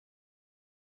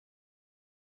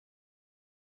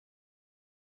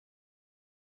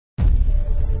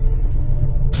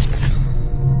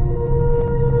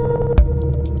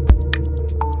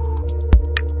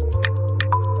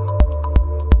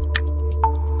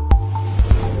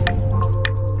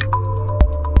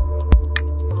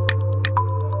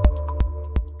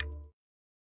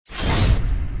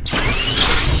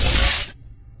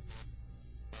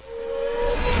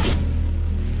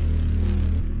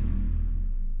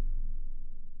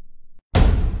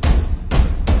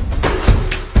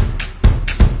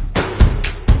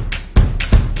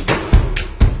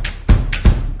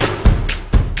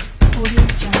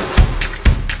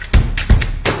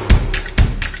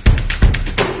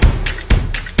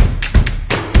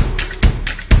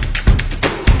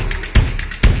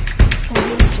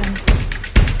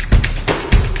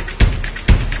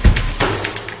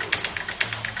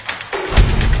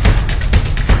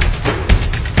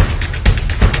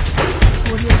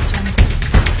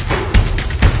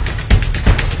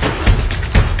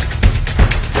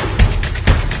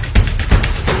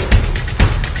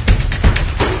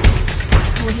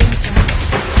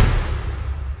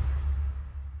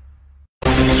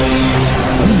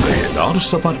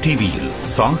தாருசபா டிவியில்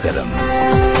சாகரம்.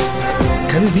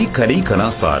 கல்வி, கலை,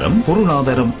 கலாசாரம்,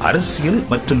 பொருளாதாரம், அரசியல்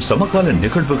மற்றும் சமகால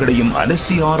நிகழ்வுகளையும்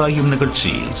அலசி ஆராயும்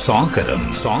நிகழ்ச்சி சாகரம்.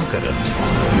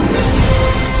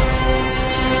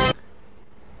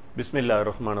 பிஸ்மில்லாஹிர்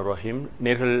ரஹ்மானிர் ரஹீம்.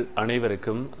 நேர்கள்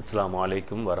அனைவருக்கும் அஸ்ஸலாமு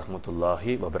அலைக்கும்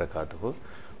வரஹ்மத்துல்லாஹி வபரகாத்துஹு.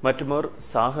 மற்றுமோர்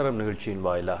சாகரம் நிகழ்ச்சியின்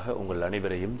வாயிலாக உங்கள்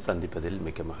அனைவரையும் சந்திப்பதில்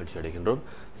மிக்க மகிழ்ச்சி அடைகின்றோம்.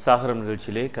 சாகரம்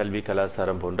நிகழ்ச்சியிலே கல்வி,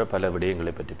 கலாசாரம் போன்ற பல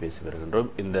விடயங்களை பற்றி பேசி வருகின்றோம்.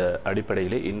 இந்த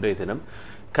அடிப்படையிலே இன்றைய தினம்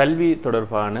கல்வி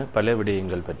தொடர்பான பல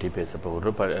விடயங்கள் பற்றி பேசப்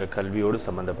போகின்றோம். கல்வியோடு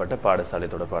சம்பந்தப்பட்ட பாடசாலை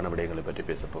தொடர்பான விடயங்களை பற்றி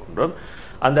பேசப் போகின்றோம்.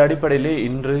 அந்த அடிப்படையிலே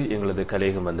இன்று எங்களது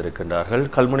கலையகம் வந்திருக்கின்றார்கள்.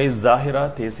 கல்முனை ஜாஹிரா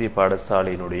தேசிய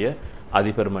பாடசாலையினுடைய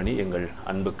அதிபர் மணி, எங்கள்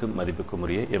அன்புக்கும் மதிப்புக்கும்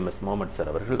உரிய MS முகமது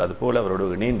சார் அவர்கள், அதுபோல் அவரோடு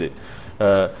இணைந்து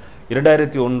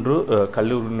 2001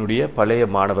 கல்லூரியினுடைய பழைய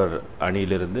மாணவர்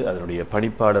அணியிலிருந்து அதனுடைய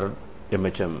பணிப்பாளர்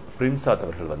MHM பிரின்சாத்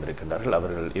அவர்கள் வந்திருக்கின்றார்கள்.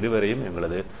 அவர்கள் இருவரையும்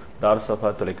எங்களது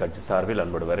தாருசபா தொலைக்காட்சி சார்பில்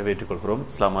அன்போடு வரவேற்றுக் கொள்கிறோம்.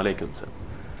 அஸ்ஸலாமு அலைக்கும் சார்.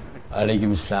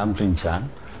 அலைக்கும் இஸ்லாம் பிரின்சான்.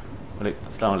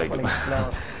 அஸ்ஸலாமு அலைக்கும்.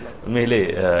 உண்மையிலே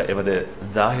எமது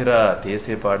ஜாஹிரா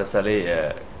தேசிய பாடசாலை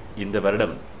இந்த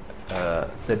வருடம்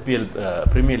ZPL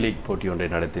பிரீமியர் லீக் போட்டி ஒன்றை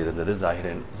நடத்தி இருந்தது.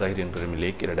 ஜாஹிரியன் பிரீமியர்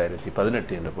லீக்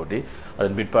 2018 என்ற போட்டி.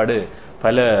 அதன் பிற்பாடு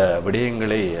பல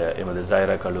விடயங்களை எமது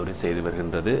ஜாஹிரா கல்லூரி செய்து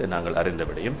வருகின்றது, நாங்கள் அறிந்த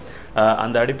விடயம்.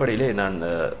 அந்த அடிப்படையிலே நான்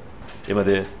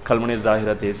எமது கல்முனை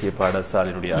ஜாஹிரா தேசிய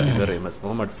பாடசாலையினுடைய அதிபர் MS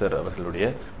முகமது சார் அவர்களுடைய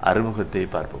அறிமுகத்தை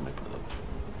பார்ப்போம். இப்பொழுது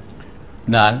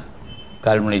நான்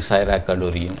கல்முனை ஜாஹிரா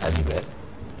கல்லூரியின் அதிபர்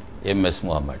MS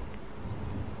முகமது.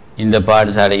 இந்த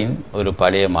பாடசாலையின் ஒரு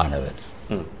பழைய மாணவர்,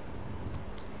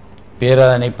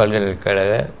 பேராதனை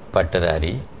பல்கலைக்கழக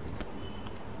பட்டதாரி,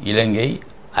 இலங்கை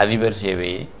அதிபர்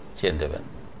சேவையை சேர்ந்தவன்.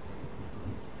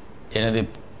 எனது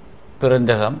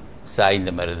பிறந்தகம்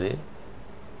சாய்ந்தமருது,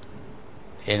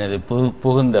 எனது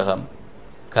புகுந்தகம்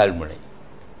கல்முனை.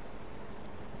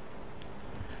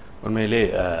 உண்மையிலே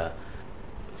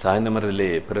சாய்ந்தமருதிலே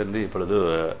பிறந்து இப்பொழுது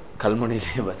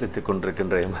கல்முனையிலே வசித்துக்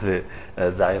கொண்டிருக்கின்ற எமது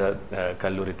ஜாஹிரா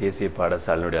கல்லூரி தேசிய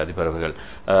பாடசாலையினுடைய அதிபர் அவர்கள்,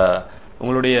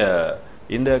 உங்களுடைய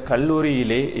இந்த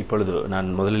கல்லூரியிலே இப்பொழுது நான்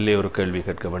முதலிலே ஒரு கேள்வி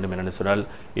கேட்க வேண்டும். என்னென்னு சொன்னால்,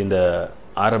 இந்த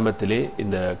ஆரம்பத்திலே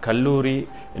இந்த கல்லூரி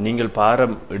நீங்கள்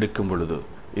பாரம் எடுக்கும் பொழுது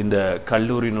இந்த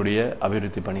கல்லூரியினுடைய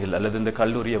அபிவிருத்தி பணிகள் அல்லது இந்த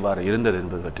கல்லூரி எவ்வாறு இருந்தது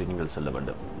என்பது பற்றி நீங்கள் சொல்ல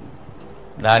வேண்டும்.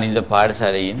 நான் இந்த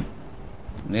பாடசாலையின்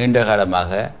நீண்ட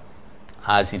காலமாக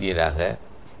ஆசிரியராக,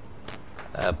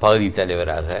 பகுதி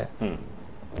தலைவராக,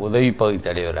 உதவி பகுதி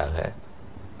தலைவராக,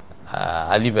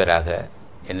 அதிபராக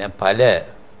என பல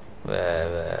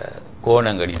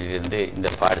கோணங்களிலிருந்து இந்த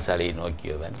பாடசாலையை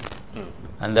நோக்கியவன்.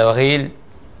 அந்த வகையில்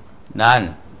நான்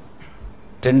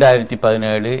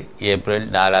 2017 ஏப்ரல்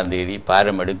 4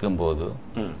 பாரம் எடுக்கும்போது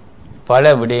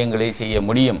பல விடயங்களை செய்ய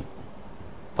முடியும்,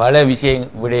 பல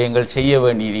விடயங்கள் செய்ய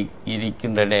வேண்டி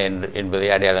இருக்கின்றன என்பதை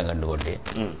அடையாளம் கண்டுகொண்டேன்.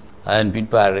 அதன்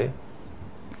பிற்பாடு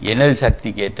எனது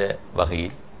சக்திக்கேற்ற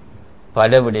வகையில்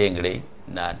பல விடயங்களை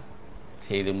நான்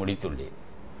செய்து முடித்துள்ளேன்.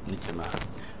 நிச்சயமாக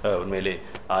உண்மையிலே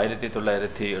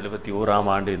 1971ஆம்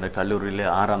ஆண்டு இந்த கல்லூரியிலே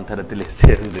 6ஆம் தரத்திலே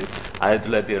சேர்ந்து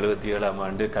 1977ஆம்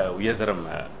ஆண்டு உயர்தரம்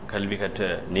கல்வி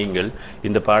கற்ற நீங்கள்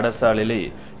இந்த பாடசாலையிலே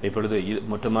இப்பொழுது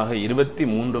மொத்தமாக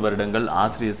 23 வருடங்கள்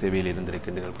ஆசிரியர் சேவையில்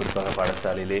இருந்திருக்கின்றீர்கள். குறிப்பாக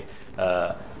பாடசாலையிலே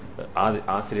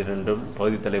ஆசிரியர் என்றும்,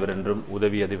 பகுதி தலைவர் என்றும்,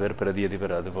 உதவி அதிபர், பிரதி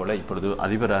அதிபர், அதுபோல இப்பொழுது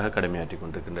அதிபராக கடமையாற்றி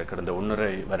கொண்டிருக்கின்ற கடந்த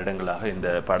 1.5 வருடங்களாக இந்த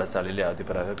பாடசாலையிலே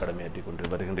அதிபராக கடமையாற்றி கொண்டு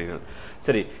வருகின்றீர்கள்.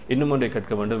 சரி, இன்னும் ஒன்றை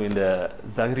கேட்க வேண்டும். இந்த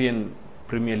ஜாஹிரியன்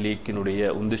பிரீமியர் லீக்கினுடைய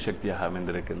உந்து சக்தியாக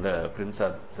அமைந்திருக்கின்ற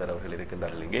பிரின்சாத் சார் அவர்கள்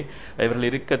இருக்கின்றார்கள். இங்கே இவர்கள்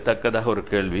இருக்கத்தக்கதாக ஒரு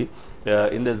கேள்வி,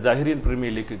 இந்த ஜாஹிரியன்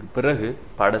பிரீமியர் லீக்கு பிறகு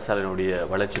பாடசாலையினுடைய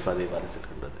வளர்ச்சி பாதை எவ்வாறு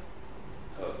செல்கின்றது?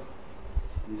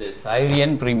 இந்த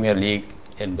ஜாஹிரியன் பிரீமியர் லீக்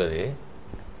என்பது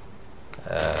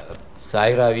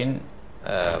ஜாஹிராவின்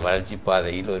வளர்ச்சி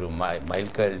பாதையில் ஒரு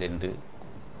மைல்கல் என்று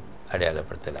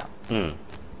அடையாளப்படுத்தலாம்.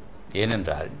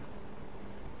 ஏனென்றால்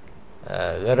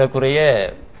ஏறக்குறைய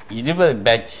 20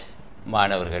 பேட்ச்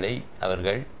மாணவர்களை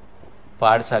அவர்கள்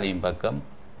பாடசாலையின் பக்கம்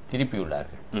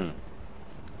திருப்பியுள்ளார்கள்.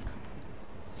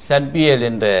 ZPL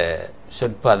என்ற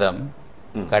சொற்பதம்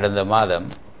கடந்த மாதம்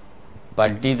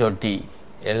பட்டி தொட்டி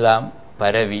எல்லாம்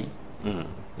பரவி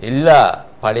எல்லா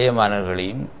பழைய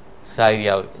மாணவர்களையும்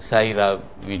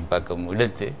ஜாஹிராவின் பக்கம்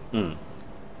எடுத்து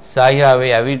ஜாஹிராவை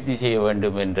அபிவிருத்தி செய்ய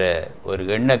வேண்டும் என்ற ஒரு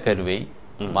எண்ணக்கருவை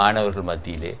மாணவர்கள்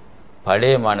மத்தியிலே,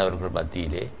 பழைய மாணவர்கள்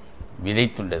மத்தியிலே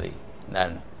விதைத்துள்ளதை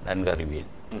நான் நன்கு அறிவேன்.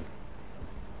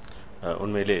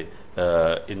 உண்மையிலே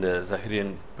இந்த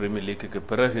ஜாஹிரியன் பிரீமியர் லீக்குக்கு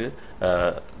பிறகு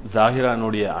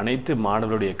ஜாஹிரானுடைய அனைத்து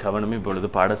மாணவர்களுடைய கவனமும் இப்பொழுது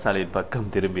பாடசாலையின்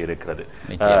பக்கம் திரும்பி இருக்கிறது.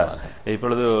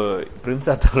 இப்பொழுது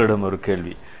பிரின்சாத் அவர்களிடம் ஒரு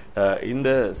கேள்வி, இந்த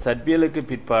சர்பியலுக்கு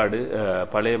பிற்பாடு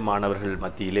பழைய மாணவர்கள்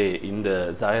மத்தியிலே இந்த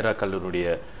ஜாயிரா கல்லூரியுடைய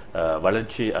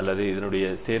வளர்ச்சி அல்லது இதனுடைய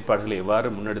செயற்பாடுகளை எவ்வாறு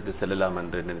முன்னெடுத்து செல்லலாம்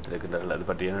என்று நினைத்திருக்கின்றார்கள்? அது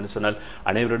பற்றி என்னென்னு சொன்னால்,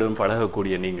 அனைவரிடம்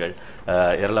பழகக்கூடிய நீங்கள்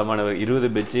ஏராளமானவர் 20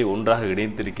 பேட்சை ஒன்றாக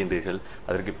இணைத்திருக்கின்றீர்கள்.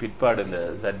 அதற்கு பிற்பாடு இந்த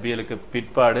சர்பியலுக்கு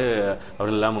பிற்பாடு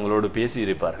அவர்கள் எல்லாம் உங்களோடு பேசி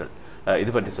இருப்பார்கள்.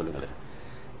 இது பற்றி சொல்லுங்களேன்.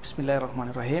 பிஸ்மில்லாஹிர்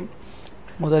ரஹ்மானிர் ரஹீம்.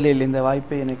 முதலில் இந்த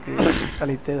வாய்ப்பை எனக்கு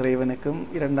அளித்த இறைவனுக்கும்,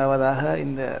 இரண்டாவதாக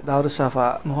இந்த தாருஷாஃபா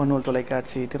முகநூல்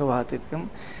தொலைக்காட்சி நிர்வாகத்திற்கும்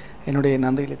என்னுடைய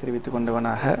நன்றிகளை தெரிவித்துக்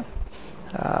கொண்டவனாக,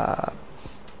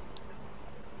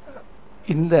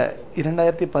 இந்த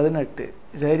 2018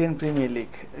 ஜைரியன் பிரீமியர்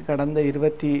லீக் கடந்த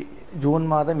ஜூன்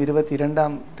மாதம்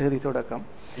 22ஆம் தேதி தொடக்கம்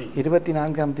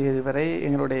 24ஆம் தேதி வரை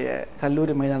எங்களுடைய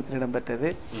கல்லூரி மைதானத்தில் இடம்பெற்றது.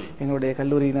 எங்களுடைய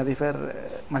கல்லூரியின் அதிபர்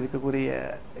மதிப்புக்குரிய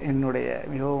என்னுடைய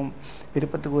மிகவும்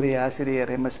விருப்பத்துக்குரிய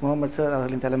ஆசிரியர் MS முகமது சார்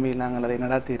அவர்களின் தலைமையில் நாங்கள் அதை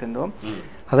நடத்தி இருந்தோம்.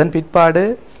 அதன் பிற்பாடு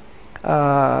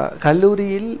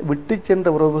கல்லூரியில் விட்டு சென்ற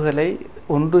உறவுகளை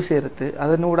ஒன்று சேர்த்து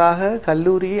அதனூடாக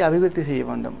கல்லூரியை அபிவிருத்தி செய்ய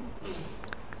வேண்டும்.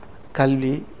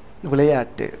 கல்வி,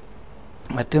 விளையாட்டு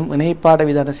மற்றும் இணைப்பாட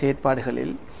விதான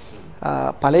செயற்பாடுகளில்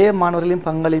பழைய மாணவர்களின்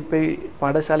பங்களிப்பை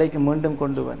பாடசாலைக்கு மீண்டும்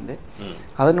கொண்டு வந்து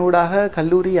அதனூடாக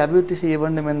கல்லூரியை அபிவிருத்தி செய்ய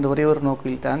வேண்டும் என்ற ஒரே ஒரு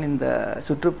நோக்கில் தான் இந்த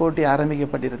சுற்றுப்போட்டி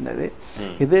ஆரம்பிக்கப்பட்டிருந்தது.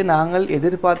 இது நாங்கள்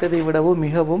எதிர்பார்த்ததை விடவும்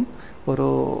மிகவும் ஒரு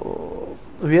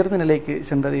உயர்ந்த நிலைக்கு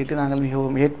சென்றதையிட்டு நாங்கள்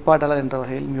மிகவும் ஏற்பாட்டாளர் என்ற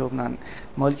வகையில் மிகவும் நான்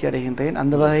மகிழ்ச்சி அடைகின்றேன்.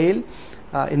 அந்த வகையில்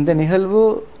இந்த நிகழ்வு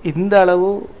இந்த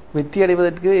அளவு வெற்றி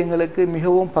அடைவதற்கு எங்களுக்கு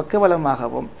மிகவும்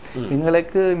பக்கபலமாகவும்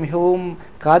எங்களுக்கு மிகவும்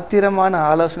காத்திரமான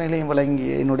ஆலோசனைகளையும்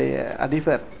வழங்கிய என்னுடைய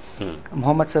அதிபர்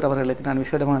முகமது சார் அவர்களுக்கு நான்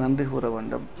விசேடமாக நன்றி கூற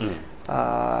வேண்டும்.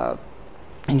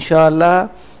 இன்ஷா அல்லாஹ்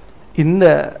இந்த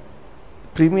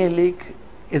பிரீமியர் லீக்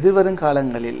எதிர்வரும்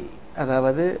காலங்களில்,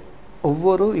 அதாவது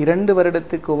ஒவ்வொரு 2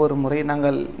 வருடத்துக்கு ஒவ்வொரு முறை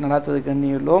நாங்கள் நடாத்துவதற்கு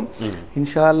எண்ணியுள்ளோம்.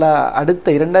 இன்ஷா அல்லாஹ்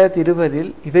அடுத்த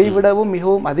 2020இல் இதைவிடவும்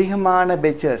மிகவும் அதிகமான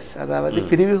பேச்சஸ், அதாவது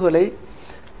பிரிவுகளை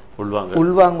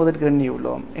உள்வாங்குவதற்கு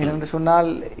எண்ணியுள்ளோம். ஏனென்று சொன்னால்,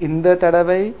 இந்த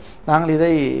தடவை நாங்கள்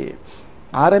இதை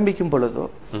ஆரம்பிக்கும் பொழுதோ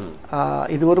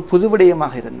இது ஒரு புது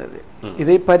விடயமாக இருந்தது.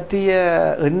 இதை பற்றிய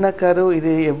எண்ணக்கரு,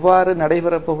 இது எவ்வாறு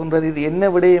நடைபெறப் போகின்றது, இது என்ன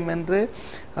விடயம் என்று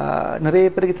நிறைய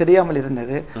பேருக்கு தெரியாமல்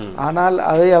இருந்தது. ஆனால்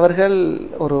அதை அவர்கள்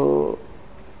ஒரு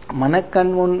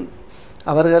மனக்கண் முன்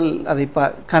அவர்கள் அதை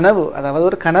கனவு, அதாவது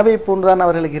ஒரு கனவை போன்றுதான்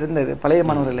அவர்களுக்கு இருந்தது பழைய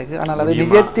மாணவர்களுக்கு. ஆனால் அதை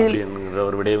நிஜத்தில்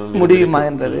முடியுமா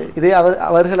என்றது, இதை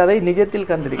அவர்கள் அதை நிஜத்தில்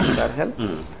கண்டிருக்கிறார்கள்.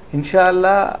 இன்ஷா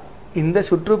அல்லாஹ் இந்த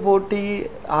சுற்று போட்டி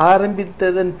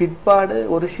ஆரம்பித்ததன் பிற்பாடு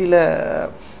ஒரு சில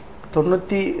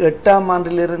 98ஆம்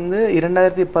ஆண்டிலிருந்து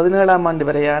 2017ஆம் ஆண்டு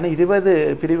வரையான 20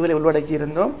 பிரிவுகளை உள்ளடக்கி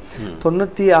இருந்தோம்.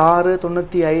 96,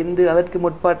 95 அதற்கு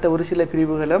முற்பட்ட ஒரு சில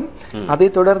பிரிவுகளும் அதை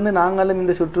தொடர்ந்து நாங்களும்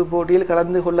இந்த சுற்று போட்டியில்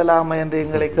கலந்து கொள்ளலாமா என்று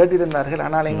எங்களை கேட்டிருந்தார்கள்.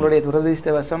 ஆனால் எங்களுடைய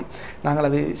துரதிர்ஷ்டவசம் நாங்கள்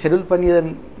அதை ஷெட்யூல்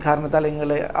பண்ணியதன் காரணத்தால்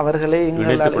அவர்களை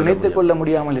எங்களால் இணைத்துக் கொள்ள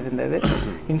முடியாமல் இருந்தது.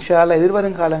 இன்ஷா அல்லாஹ்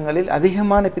எதிர்வரும் காலங்களில்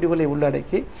அதிகமான பிரிவுகளை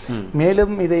உள்ளடக்கி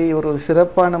மேலும் இதை ஒரு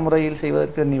சிறப்பான முறையில்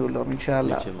செய்வதற்கு எண்ணியுள்ளோம் இன்ஷா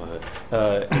அல்லாஹ்.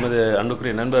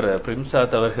 அன்புக்குரிய நண்பர்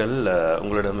பிரிம்சாத் அவர்கள்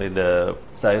உங்களிடம் இந்த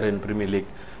ஜைரியன் பிரீமியர் லீக்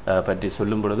பற்றி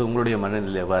சொல்லும் பொழுது உங்களுடைய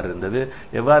மனநிலை எவ்வாறு இருந்தது,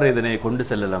 எவ்வாறு இதனை கொண்டு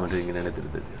செல்லலாம் என்று நீங்கள்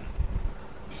நினைத்திருந்தீர்கள்?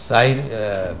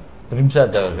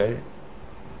 பிரிம்சாத் அவர்கள்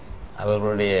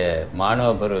அவர்களுடைய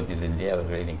மாணவ பருவத்திலிருந்தே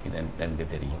அவர்களை எனக்கு நன்கு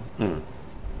தெரியும்.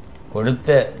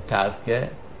 கொடுத்த டாஸ்கை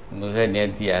மிக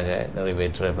நேர்த்தியாக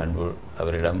நிறைவேற்ற பண்பு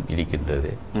அவரிடம்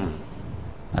இருக்கின்றது.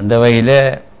 அந்த வகையில்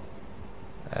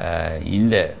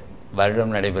இந்த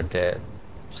வருடம் நடைபெற்ற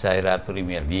ஜைரா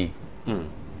பிரீமியர் லீக்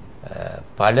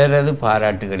பலரது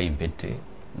பாராட்டுகளையும் பெற்று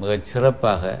மிகச்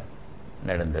சிறப்பாக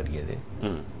நடந்தேறியது.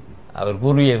 அவர்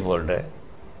கூறியது போன்ற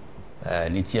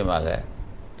நிச்சயமாக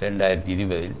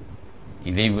 2020இல்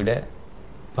இதைவிட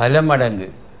பல மடங்கு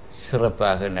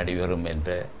சிறப்பாக நடைபெறும்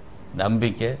என்ற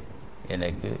நம்பிக்கை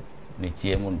எனக்கு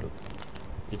நிச்சயம் உண்டு.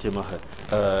 நிச்சயமாக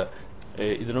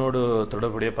இதனோடு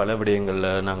தொடர்புடைய பல விடயங்களில்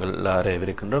நாங்கள்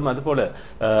அறிவிருக்கின்றோம். அதுபோல்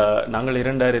நாங்கள்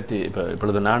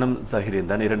இப்பொழுது நானும் சஹிரின்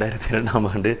தான் 2002ஆம்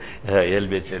ஆண்டு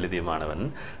ஏல்பிஎச் எழுதிய மாணவன்.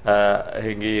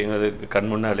 இங்கே எங்களது கண்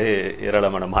முன்னாலே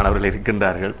ஏராளமான மாணவர்கள்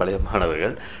இருக்கின்றார்கள், பழைய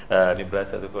மாணவர்கள்.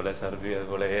 நிப்ராஸ், அதுபோல் சர்பி,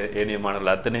 அதுபோல் ஏனைய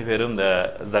மாணவர்கள் அத்தனை பேரும் இந்த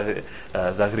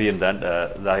சஹ்ரியன் தான்,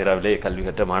 ஜாகிராவிலே கல்வி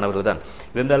கற்ற மாணவர்கள் தான்.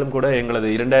 இருந்தாலும் கூட எங்களது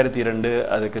 2002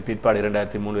 அதுக்கு பிற்பாடு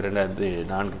 2003,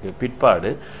 2004க்கு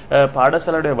பிற்பாடு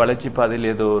பாடசாலையுடைய வளர்ச்சி பாதையில்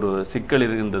ஏதோ ஒரு சிக்கல்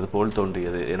இருந்தது போல்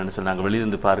தோன்றியது. என்னென்னு சொன்னால் நாங்கள்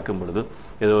வெளியிருந்து பார்க்கும் பொழுது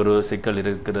ஏதோ ஒரு சிக்கல்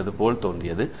இருக்கிறது போல்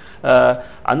தோன்றியது.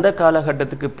 அந்த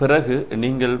காலகட்டத்துக்கு பிறகு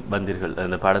நீங்கள் வந்தீர்கள்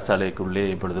அந்த பாடசாலைக்குள்ளே.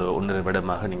 இப்பொழுது 1.5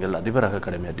 வருடமாக நீங்கள் அதிபராக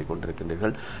கடமையாற்றி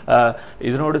கொண்டிருக்கின்றீர்கள்.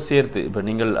 இதனோடு சேர்த்து இப்போ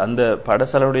நீங்கள் அந்த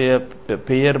பாடசாலையுடைய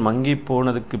பெயர் மங்கி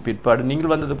போனதுக்கு பிற்பாடு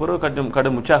நீங்கள் வந்தது பிறகு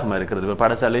கடும் உற்சாகமாக இருக்கிறது. இப்போ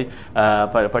பாடசாலை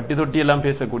பட்டி தொட்டியெல்லாம்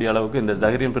பேசக்கூடிய அளவுக்கு இந்த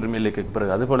ஜஹீரின் பிரீமியர் லீக்குக்கு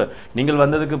பிறகு, அதுபோல நீங்கள்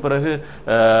வந்ததுக்கு பிறகு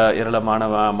ஏராளமான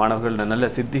மாணவர்கள் நல்ல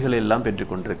சித்திகளை எல்லாம்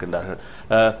பெற்றுக் கொண்டிருக்கின்றார்கள்.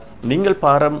 நீங்கள்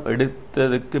பாடம்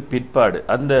எடுத்ததுக்கு பிற்பாடு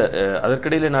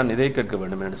அதற்கிடையில நான் இதை கேட்க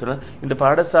வேண்டும் என்று சொன்னால், இந்த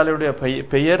பாடசாலையுடைய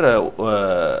பெயர்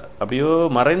அப்படியோ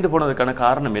மறைந்து போனதற்கான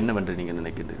காரணம் என்னவென்று நீங்கள்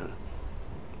நினைக்கின்றீர்கள்?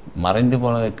 மறைந்து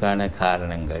போனதற்கான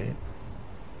காரணங்கள்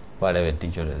பலவற்றை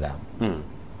சொல்லலாம்.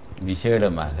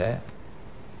 விசேடமாக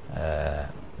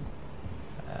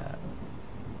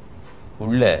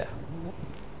உள்ள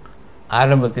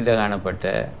ஆரம்பத்தில் காணப்பட்ட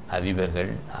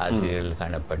அதிபர்கள், ஆசிரியர்கள்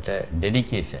காணப்பட்ட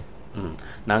டெடிகேஷன்.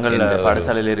 நாங்கள்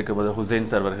பாடசாலையில் இருக்கும்போது ஹுசைன்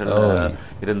சார் அவர்கள்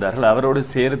இருந்தார்கள். அவரோடு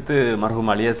சேர்த்து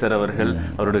மர்ஹூம் அலியாசர் அவர்கள்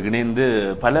அவரோடு இணைந்து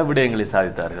பல விடயங்களை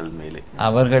சாதித்தார்கள். மேலே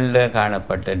அவர்களில்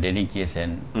காணப்பட்ட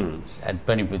டெடிகேஷன்,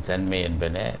 அர்ப்பணிப்பு தன்மை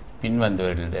என்பன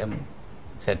பின்வந்தவர்களிடம்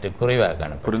சற்று குறைவாக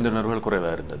காணப்படும். புரிந்துணர்வுகள்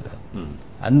குறைவாக இருந்தது.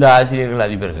 அந்த ஆசிரியர்கள்,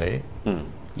 அதிபர்கள்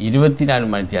 24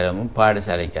 மணி நேரமும்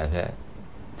பாடசாலைக்காக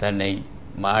தன்னை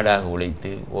மாடாக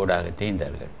உழைத்து ஓடாக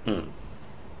தேய்ந்தார்கள்.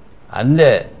 அந்த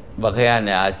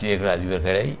வகையான ஆசிரியர்கள்,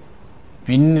 அதிபர்களை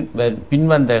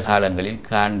பின்வந்த காலங்களில்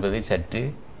காண்பது சற்று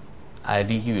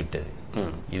அருகிவிட்டது.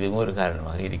 இதுவும் ஒரு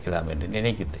காரணமாக இருக்கலாம் என்று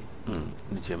நினைக்கின்றேன்.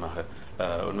 நிச்சயமாக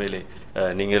உண்மையிலே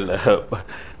நீங்கள்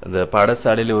அந்த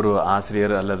பாடசாலையில் ஒரு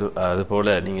ஆசிரியர் அல்லது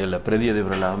அதுபோல நீங்கள் பிரதி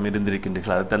அதிபர்களாகவும்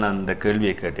இருந்திருக்கின்றீர்கள். அதைத்தான் நான் இந்த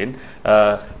கேள்வியை கேட்டேன்.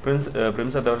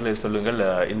 பிரின்சத் அவர்களை சொல்லுங்கள்,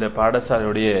 இந்த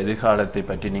பாடசாலையுடைய எதிர்காலத்தை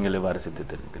பற்றி நீங்கள் எவ்வாறு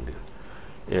சிந்தித்திருக்கின்றீர்கள்?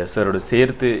 சாரோடு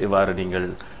சேர்த்து இவ்வாறு நீங்கள்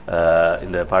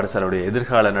இந்த பாடசாலையுடைய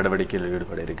எதிர்கால நடவடிக்கையில்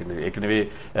ஈடுபட இருக்கின்றீர்கள். ஏற்கனவே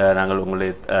நாங்கள் உங்களை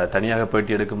தனியாக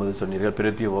பேட்டி எடுக்கும்போது சொன்னீர்கள்,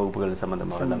 பிரத்திய வகுப்புகள்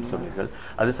சம்பந்தமாக எல்லாம் சொன்னீர்கள்.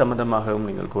 அது சம்பந்தமாகவும்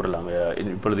நீங்கள் கூறலாம்.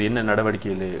 இப்பொழுது என்ன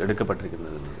நடவடிக்கையில்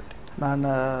எடுக்கப்பட்டிருக்கின்றது? நான்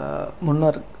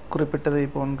முன்னர் குறிப்பிட்டதை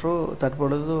போன்று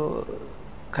தற்பொழுது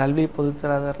கல்வி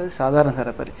பொதுத்தராதர சாதாரண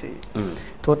தர பரீட்சை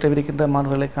தோற்றவிருக்கின்ற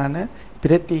மாணவர்களுக்கான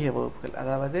பிரத்யேக வகுப்புகள்,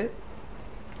 அதாவது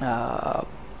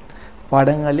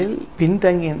பாடங்களில்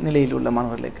பின்தங்கிய நிலையில் உள்ள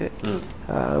மாணவர்களுக்கு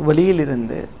வெளியில்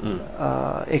இருந்து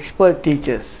எக்ஸ்பர்ட்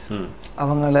டீச்சர்ஸ்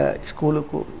அவங்கள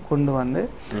ஸ்கூலுக்கு கொண்டு வந்து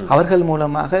அவர்கள்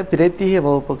மூலமாக பிரத்யேக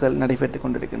வகுப்புகள் நடைபெற்றுக்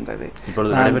கொண்டிருக்கின்றது.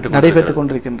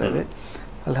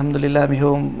 அல்ஹம்துலில்லாஹ்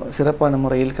மிகவும் சிறப்பான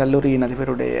முறையில் கல்லூரியின்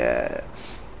அதிபருடைய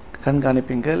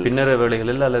கண்காணிப்புகள் பின்னர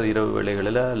வேளைகளில் அல்லது இரவு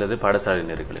வேளைகளில் அல்லது பாடசாலை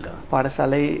நேரங்களில்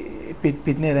பாடசாலை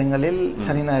பின்னரங்களில்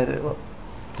சனி ஞாயிறு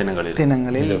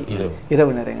தினங்களில்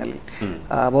இரவு நேரங்களில்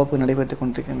வகுப்பு நடைபெற்றுக்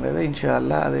கொண்டிருக்கின்றது. இன்ஷா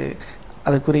அல்லாஹ்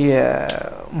அதுக்குரிய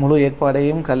முழு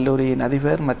ஏற்பாடையும் கல்லூரியின்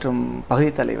அதிபர் மற்றும்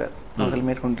பகுதி தலைவர் அவர்கள்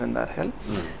மேற்கொண்டிருந்தார்கள்.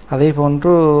 அதே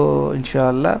போன்று இன்ஷா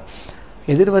அல்லாஹ்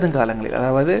எதிர்வரும் காலங்களில்,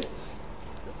 அதாவது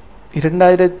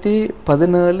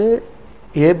 2017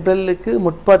 ஏப்ரலுக்கு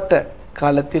முற்பட்ட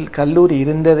காலத்தில் கல்லூரி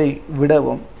இருந்ததை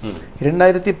விடவும்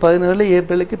 2017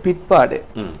 ஏப்ரலுக்கு பிற்பாடு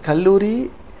கல்லூரி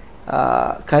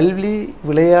கல்வி,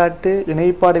 விளையாட்டு,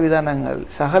 இணைப்பாடு விதானங்கள்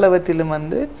சகலவற்றிலும்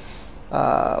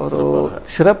ஒரு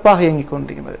சிறப்பாக இயங்கிக்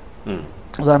கொண்டிருக்கிறது.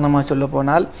 உதாரணமாக சொல்ல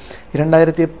போனால்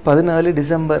 2017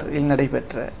 டிசம்பரில்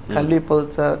நடைபெற்ற கல்வி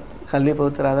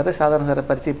பொதுத்தராதர சாதாரண தர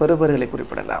பரீட்சை பெறுபவர்களை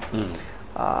குறிப்பிடலாம்.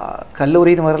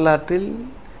 கல்லூரியின் வரலாற்றில்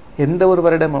எந்த ஒரு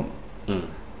வருடமும்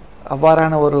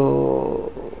அவ்வாறான ஒரு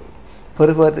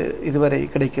பெறுபவர் இதுவரை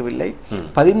கிடைக்கவில்லை.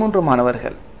 13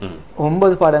 மாணவர்கள்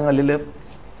 9 பாடங்களிலும்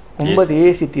 9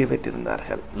 ஏசித்தியை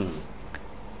பெற்றிருந்தார்கள்.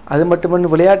 அது மட்டுமன்று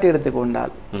விளையாட்டு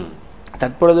எடுத்துக்கொண்டால்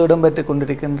தற்பொழுது இடம்பெற்றுக்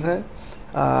கொண்டிருக்கின்ற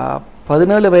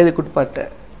 17 வயதுக்குட்பட்ட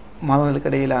மாணவர்களுக்கு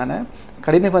இடையிலான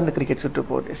கடினபந்து கிரிக்கெட் சுற்று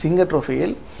போட்டி சிங்க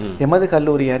ட்ரோஃபியில் எமது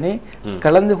கல்லூரி அணி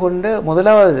கலந்து கொண்ட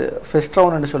முதலாவது ஃபர்ஸ்ட்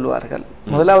ரவுண்ட் என்று சொல்வார்கள்,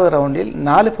 முதலாவது ரவுண்டில்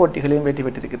 4 போட்டிகளையும் வெற்றி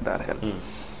பெற்றிருக்கின்றார்கள்.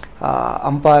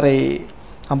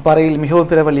 அம்பாறையில் மிகவும்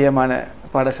பிரபல்யமான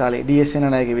பாடசாலை டிஎஸ்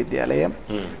நாயக வித்யாலயம்,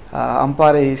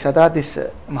 அம்பாறை சதாதிஸ்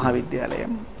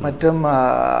மகாவித்யாலயம் மற்றும்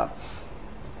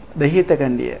தஹித்த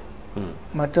கண்டிய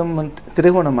மற்றும்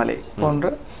திருகோணமலை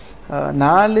போன்ற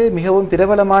 4 மிகவும்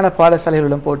பிரபலமான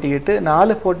பாடசாலைகளுடன் போட்டியிட்டு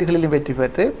 4 போட்டிகளிலும் வெற்றி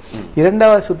பெற்று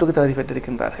 2வது சுற்றுக்கு தகுதி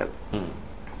பெற்றிருக்கின்றார்கள்.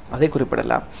 அதை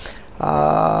குறிப்பிடலாம்.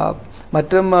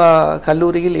 மற்றும்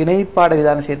கல்லூரியில் இணைப்பாட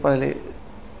விதான செயற்பாடுகளை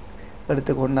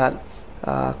எடுத்துக்கொண்டால்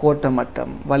கோட்ட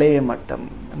மட்டம், வலய மட்டம்,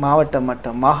 மாவட்ட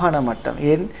மட்டம், மாகாண மட்டம்,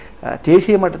 ஏன்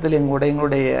தேசிய மட்டத்தில்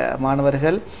எங்களுடைய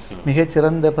மாணவர்கள்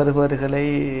மிகச்சிறந்த பெறுபவர்களை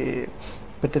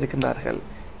பெற்றிருக்கின்றார்கள்.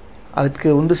 அதற்கு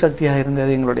உந்து சக்தியாக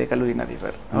இருந்தது எங்களுடைய கல்லூரியின்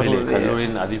அதிபர்.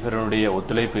 கல்லூரியின் அதிபருடைய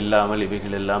ஒத்துழைப்பு இல்லாமல்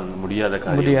இவைகள் எல்லாம் முடியாத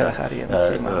காரியம்.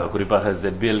 குறிப்பாக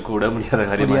ZBL கூட முடியாத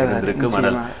காரியமாக இருந்திருக்கும்.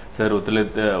 ஆனால் சார்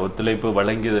ஒத்துழைப்பு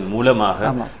வழங்கியதன் மூலமாக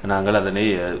நாங்கள் அதனை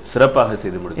சிறப்பாக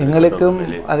செய்து முடித்தோம். எங்களுக்கும்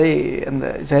அதை அந்த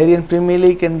ஜைரியன் பிரீமியர்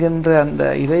லீக் என்கின்ற அந்த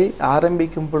இதை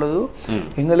ஆரம்பிக்கும் பொழுது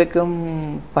எங்களுக்கும்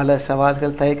பல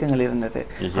சவால்கள் தயக்கங்கள் இருந்தது.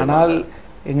 ஆனால்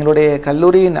எங்களுடைய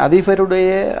கல்லூரியின் அதிபருடைய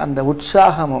அந்த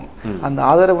உற்சாகமும் அந்த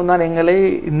ஆதரவும் தான் எங்களை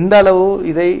இந்த அளவு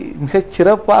இதை மிகச்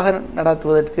சிறப்பாக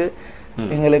நடத்துவதற்கு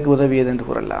எங்களுக்கு உதவியது என்று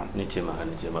கூறலாம்.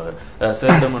 நிச்சயமாக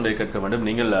சேட்டம் ஒன்றை கேட்க வேண்டும்.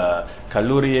 நீங்கள்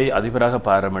கல்லூரியை அதிபராக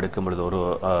பாரம் எடுக்கும் பொழுது, ஒரு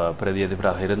பிரதி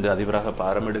அதிபராக இருந்து அதிபராக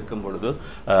பாரம் எடுக்கும் பொழுது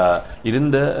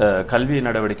இருந்த கல்வி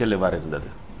நடவடிக்கைகள் எவ்வாறு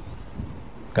இருந்தது?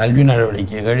 கல்வி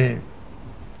நடவடிக்கைகள்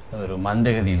ஒரு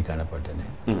மந்தகதியில் காணப்பட்டன.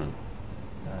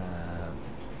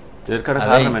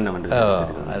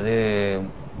 அது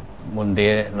முந்தைய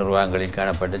நிர்வாகங்களில்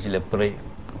காணப்பட்ட சில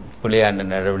பிழையான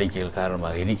நடவடிக்கைகள்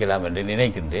காரணமாக இருக்கலாம் என்று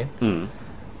நினைக்கின்றேன்.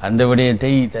 அந்த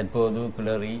விடயத்தை தற்போது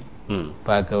கிளறி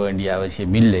பார்க்க வேண்டிய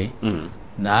அவசியம் இல்லை.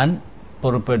 நான்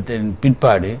பொறுப்பேற்ற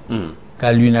பிற்பாடு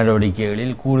கல்வி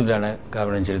நடவடிக்கைகளில் கூடுதலான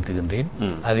கவனம் செலுத்துகின்றேன்.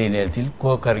 அதே நேரத்தில்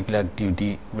கோ கரிக்குலர்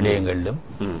ஆக்டிவிட்டி விடயங்களிலும்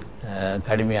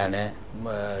கடுமையான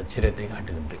சிரத்தை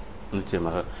காட்டுகின்றேன்.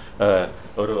 நிச்சயமாக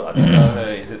ஒரு அதிகமாக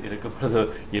இருக்கும் பொழுது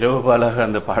இரவு பாலாக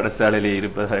அந்த பாடசாலையில்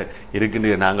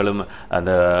இருக்கின்ற நாங்களும்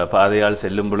அந்த பாதையால்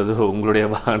செல்லும் பொழுது உங்களுடைய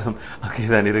வாகனம்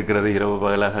அங்கேதான் இருக்கிறது. இரவு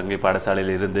பகலாக அங்கே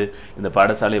பாடசாலையில் இருந்து இந்த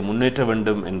பாடசாலையை முன்னேற்ற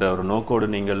வேண்டும் என்ற ஒரு நோக்கோடு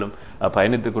நீங்களும்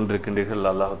பயணித்துக் கொண்டிருக்கின்றீர்கள்.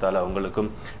 அல்லாஹ் தாலா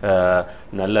உங்களுக்கும்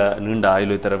நல்ல நீண்ட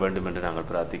ஆயுளை தர வேண்டும் என்று நாங்கள்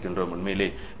பிரார்த்திக்கின்றோம். உண்மையிலே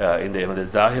இந்த எமது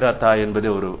ஜாகிரா தாய் என்பது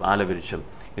ஒரு ஆலவிருட்சம்.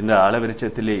 இந்த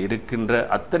ஆலவிருட்சத்திலே இருக்கின்ற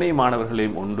அத்தனை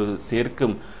மாணவர்களையும் ஒன்று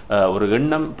சேர்க்கும் ஒரு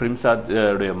எண்ணம் பிரிம்சாத்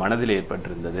உடைய மனதில்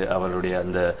ஏற்பட்டிருந்தது. அவருடைய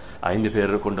அந்த 5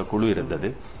 பேர் கொண்ட குழு இருந்தது,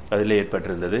 அதில்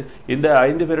ஏற்பட்டிருந்தது. இந்த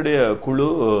 5 பேருடைய குழு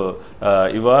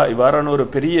இவ்வாறான ஒரு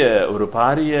பெரிய ஒரு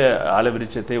பாரிய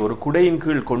ஆலவிருட்சத்தை ஒரு குடையின்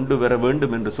கீழ் கொண்டு வர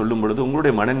வேண்டும் என்று சொல்லும் பொழுது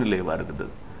உங்களுடைய மனநிலை எவ்வாறு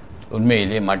இருந்தது?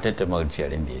 உண்மையிலே மற்றற்ற மகிழ்ச்சி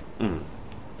அடைந்தேன்.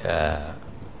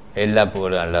 எல்லா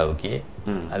புகழும் அல்லாவுக்கே.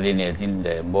 அதே நேரத்தில் இந்த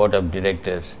board of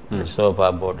directors, sofa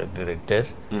board of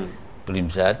directors,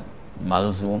 பிரிம்சாத்,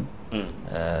 மகசூம்,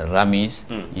 Ramiz,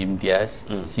 Imtiaz,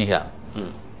 சிஹா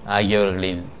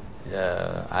ஆகியவர்களின்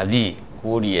அதி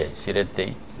கூடிய சிரத்தை,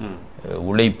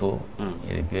 உழைப்பு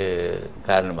இதுக்கு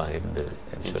காரணமாக இருந்தது.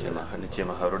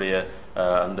 நிச்சயமாக அவருடைய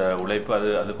அந்த உழைப்பு,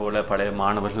 அது போல பழைய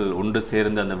மாணவர்கள் ஒன்று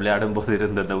சேர்ந்து அந்த விளையாடும் போது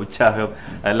இருந்த அந்த உற்சாகம்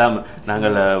எல்லாம்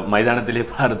நாங்கள் மைதானத்திலே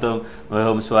பார்த்தோம்.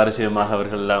 மிகவும் சுவாரஸ்யமாக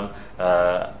அவர்கள் எல்லாம்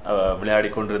விளையாடி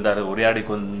கொண்டிருந்தார்கள், உரையாடி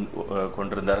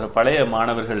கொண்டிருந்தார்கள். பழைய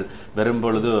மாணவர்கள்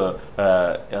வரும்பொழுது,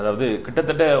 அதாவது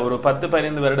கிட்டத்தட்ட ஒரு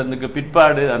 10-15 வருடத்துக்கு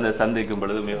பிற்பாடு அந்த சந்திக்கும்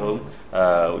பொழுது மிகவும்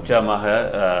உற்சாகமாக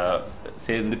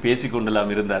சேர்ந்து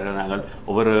பேசிக்கொண்டெல்லாம் இருந்தார்கள். நாங்கள்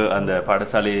ஒவ்வொரு அந்த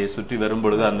பாடசாலையை சுற்றி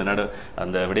வரும்பொழுது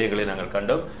அந்த விடயங்களை நாங்கள்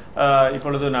கண்டோம்.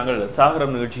 இப்பொழுது நாங்கள்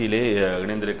சாகரம் நிகழ்ச்சியிலே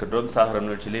இணைந்திருக்கின்றோம். சாகரம்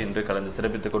நிகழ்ச்சியிலே இன்று கலந்து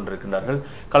சிறப்பித்துக் கொண்டிருக்கின்றார்கள்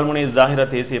கல்முனை ஜாகிரா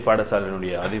தேசிய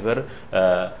பாடசாலையினுடைய அதிபர்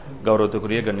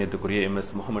கௌரவத்துக்குரிய கண்ணியத்துக்குரிய MS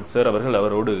முகமது சார் அவர்கள்.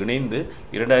 அவரோடு இணைந்து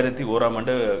 2001ஆம்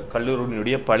ஆண்டு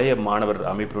கல்லூரியினுடைய பழைய மாணவர்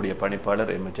அமைப்பினுடைய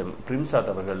பணிப்பாளர் MHM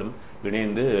பிரிம்சாத் அவர்களும்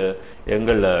இணைந்து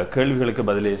எங்கள் கேள்விகளுக்கு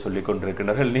பதிலை சொல்லிக்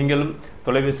கொண்டிருக்கின்றார்கள். நீங்களும்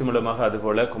தொலைபேசி மூலமாக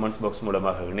அதுபோல கமெண்ட்ஸ் பாக்ஸ்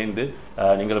மூலமாக இணைந்து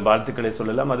நீங்கள் வாழ்த்துக்களை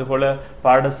சொல்லலாம். அதுபோல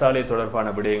பாடசாலை தொடர்பான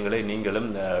விடயங்களை நீங்களும்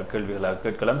கேள்விகளாக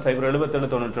கேட்கலாம்.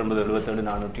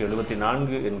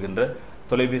 077-99-77-474 என்கின்ற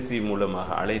தொலைபேசி மூலமாக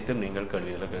அழைத்தும் நீங்கள்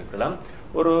கேள்விகளை கேட்கலாம்.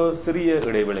 ஒரு சிறிய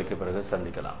இடைவேளைக்கு பிறகு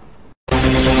சந்திக்கலாம்.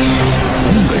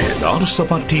 உங்கள்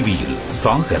தாருசபா டிவியில்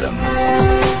சாகரம்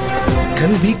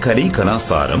கல்வி, கலை,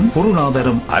 கலாசாரம்,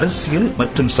 பொருளாதாரம், அரசியல்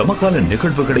மற்றும் சமகால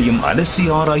நிகழ்வுகளையும் அலசி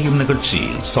ஆராயும் நிகழ்ச்சி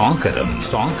சாகரம்.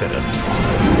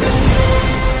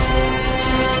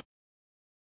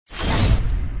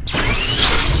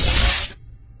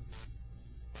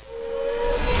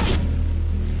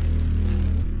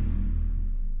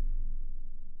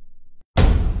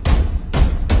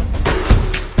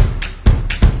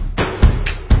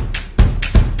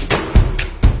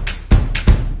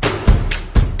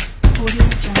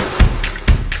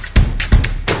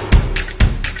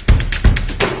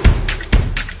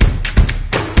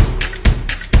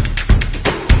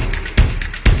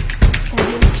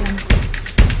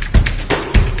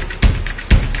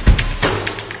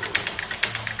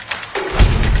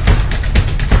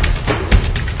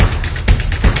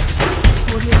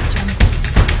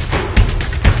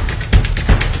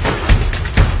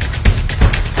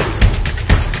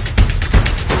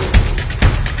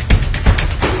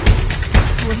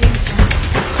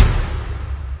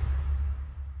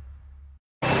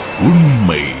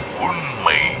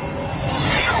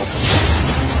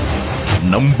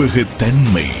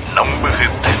 நம்பகத்தன்மை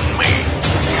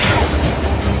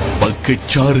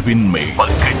பக்கச்சார்பின்மை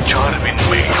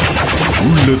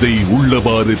உள்ளதை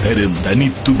உள்ளவாறு தரும்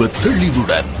தனித்துவ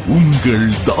தெளிவுடன் உங்கள்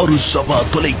தாருசபா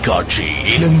தொலைக்காட்சி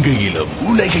இலங்கையிலும்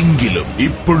உலகெங்கிலும்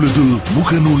இப்பொழுது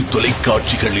முகநூல்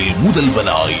தொலைக்காட்சிகளில்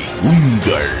முதல்வனாய்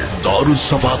உங்கள்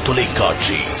தாருசபா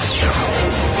தொலைக்காட்சி.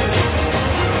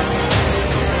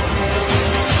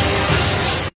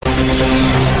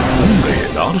 உங்கள்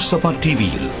தாருசபா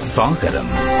டிவியில்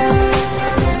சாகரம்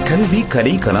கல்வி,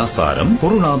 கலை, கலாசாரம்,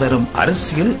 பொருளாதாரம்,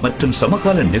 அரசியல் மற்றும்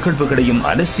சமகால நிகழ்வுகளையும்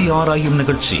அலசி ஆராயும்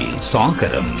நிகழ்ச்சி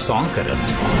சாகரம்.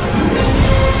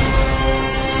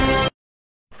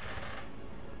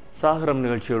 சாகரம்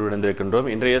நிகழ்ச்சியோடு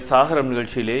இணைந்திருக்கின்றோம். இன்றைய சாகரம்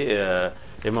நிகழ்ச்சியிலே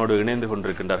எம்மோடு இணைந்து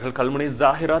கொண்டிருக்கின்றார்கள் கல்முனை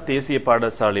ஜாஹிரா தேசிய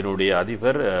பாடசாலையினுடைய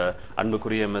அதிபர்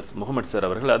அன்புக்குரிய MS முகமது சார்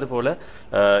அவர்கள். அதுபோல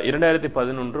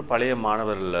 2011 பழைய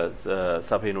மாணவர்கள்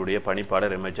சபையினுடைய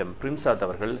பணிப்பாளர் MHM பிரின்சாத்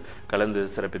அவர்கள் கலந்து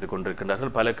சிறப்பித்துக்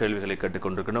கொண்டிருக்கின்றார்கள். பல கேள்விகளை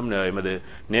கேட்டுக்கொண்டிருக்கிறோம். எமது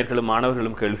நேர்களும்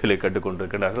மாணவர்களும் கேள்விகளை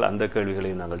கேட்டுக்கொண்டிருக்கிறார்கள். அந்த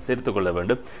கேள்விகளையும் நாங்கள் சேர்த்துக் கொள்ள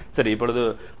வேண்டும். சரி, இப்பொழுது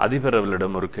அதிபர்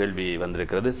அவர்களிடம் ஒரு கேள்வி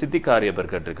வந்திருக்கிறது.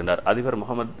 சித்திகாரியபர் கேட்டிருக்கின்றார். அதிபர்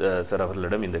முகமது சார்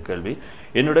அவர்களிடம் இந்த கேள்வி: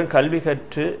 என்னுடன் கல்வி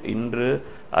கற்று இன்று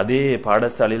அதே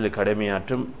பாடசாலையில்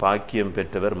கடமையாற்றும் பாக்கியம்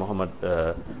பெற்றவர்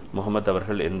முகமது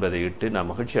அவர்கள் என்பதை இட்டு நான்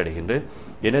மகிழ்ச்சி அடைகின்றேன்.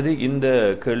 எனது இந்த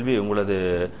கேள்வி உங்களது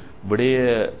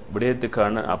விடயத்துக்கு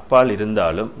அப்பால்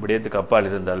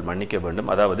இருந்தால் மன்னிக்க வேண்டும்.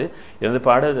 அதாவது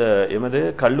எமது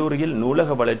கல்லூரியில் நூலக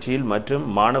வளர்ச்சியில் மற்றும்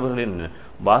மாணவர்களின்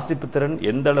வாசிப்பு திறன்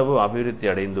எந்த அளவு அபிவிருத்தி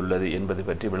அடைந்துள்ளது என்பது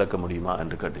பற்றி விளக்க முடியுமா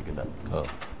என்று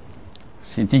கேட்டிருக்கின்றார்.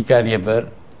 சித்திகாரியபர்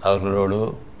அவர்களோடு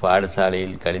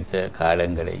பாடசாலையில் கழித்த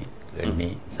காலங்களை எண்ணி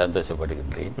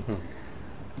சந்தோஷப்படுகின்றேன்.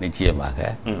 நிச்சயமாக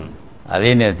அதே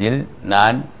நேரத்தில்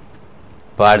நான்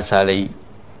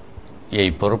பாடசாலையை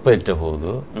பொறுப்பேற்ற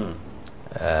போது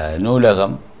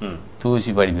நூலகம்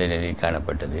தூசி படிந்த நிலையில்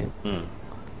காணப்பட்டது.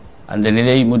 அந்த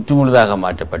நிலை முற்றுமுழுதாக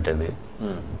மாற்றப்பட்டது.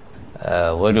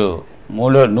 ஒரு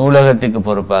நூலகத்துக்கு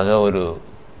பொறுப்பாக ஒரு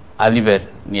அதிபர்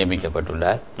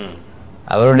நியமிக்கப்பட்டுள்ளார்.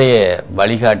 அவருடைய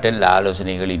வழிகாட்டல்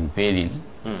ஆலோசனைகளின் பேரில்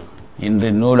இன்று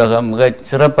நூலகம் மிக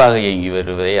சிறப்பாக இயங்கி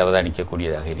வருவதை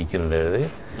அவதானிக்கக்கூடியதாக இருக்கிறது.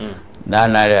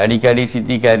 நான் அடிக்கடி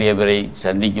சித்திகாரியவரை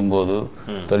சந்திக்கும் போது,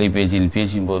 தொலைபேசியில்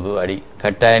பேசும்போது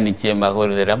கட்டாயம் நிச்சயமாக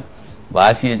ஒரு தரம்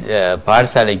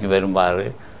பாடசாலைக்கு வருமாறு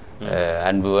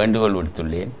அன்பு வேண்டுகோள்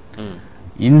விடுத்துள்ளேன்.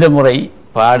 இந்த முறை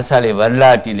பாடசாலை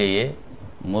வரலாற்றிலேயே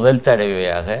முதல்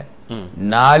தடவையாக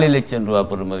 4 லட்சம் ரூபாய்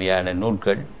பெறுமதியான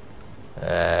நூல்கள்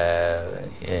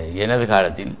எனது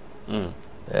காலத்தில்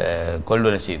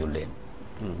கொள்வனை செய்துள்ளேன்.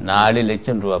 4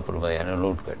 லட்சம் ரூபாய் பெறுமதியான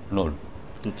நூல்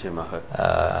நிச்சயமாக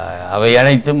அவை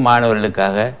அனைத்தும்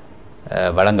மாணவர்களுக்காக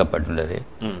வழங்கப்பட்டுள்ளது.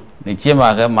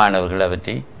 நிச்சயமாக மாணவர்கள்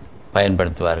அவற்றை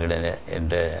பயன்படுத்துவார்கள்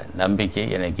என்ற நம்பிக்கை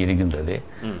எனக்கு இருக்கின்றது.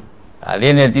 அதே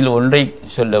நேரத்தில் ஒன்றை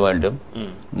சொல்ல வேண்டும்,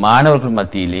 மாணவர்கள்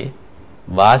மத்தியிலே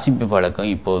வாசிப்பு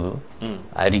பழக்கம் இப்போது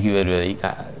அருகி வருவதை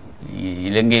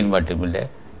இலங்கையில் மட்டுமில்லை,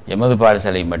 எமது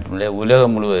பாடசாலை மட்டுமில்லை,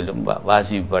 உலகம் முழுவதிலும்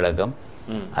வாசிப்பு பழக்கம்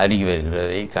அருகி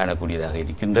வருகிறதை காணக்கூடியதாக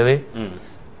இருக்கின்றது.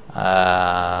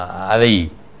 அதை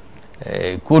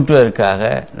கூட்டுவதற்காக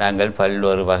நாங்கள்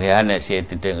பல்வேறு வகையான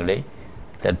செயற்திட்டங்களை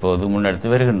தற்போது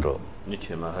முன்னெடுத்து வருகின்றோம்.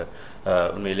 நிச்சயமாக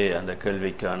உண்மையிலே அந்த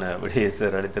கேள்விக்கான விடையை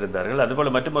சார் அளித்திருந்தார்கள்.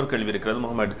 அதுபோல மற்றும் ஒரு கேள்வி இருக்கிறது.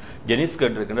 முகமது ஜெனிஸ்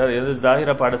கேட்டிருக்கின்றார்,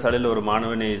 ஜாகிரா பாடசாலையில் ஒரு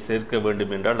மாணவனை சேர்க்க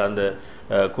வேண்டும் என்றால் அந்த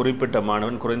குறிப்பிட்ட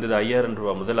மாணவன் குறைந்தது 5000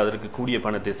 ரூபாய் முதல் அதற்கு கூடிய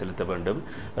பணத்தை செலுத்த வேண்டும்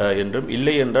என்றும்,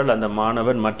 இல்லை என்றால் அந்த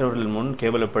மாணவன் மற்றவர்கள் முன்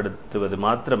கேவலப்படுத்துவது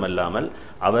மாத்திரமல்லாமல்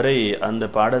அவரை அந்த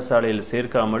பாடசாலையில்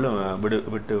சேர்க்காமலும்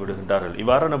விட்டு விடுகின்றார்கள்.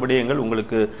 இவ்வாறான விடயங்கள்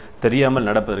உங்களுக்கு தெரியாமல்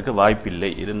நடப்பதற்கு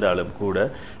வாய்ப்பில்லை. இருந்தாலும் கூட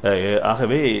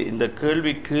ஆகவே இந்த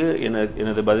கேள்விக்கு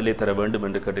எனது பதிலை தர வேண்டும்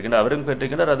என்று கேட்டுக்கின்றார். அவரும்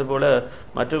கேட்டுக்கின்றார். அதுபோல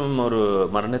மற்றும் ஒரு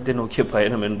மரணத்தை நோக்கிய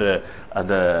பயணம் என்ற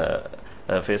அந்த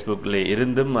ஃபேஸ்புக்கில்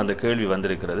இருந்தும் அந்த கேள்வி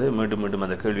வந்திருக்கிறது. மீண்டும் மீண்டும்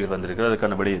அந்த கேள்விகள் வந்திருக்கிறது.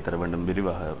 அதுக்கான விடையை தர வேண்டும்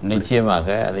விரிவாக. நிச்சயமாக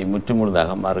அதை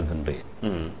முற்றுமுழுதாக மறுக்கின்றேன்.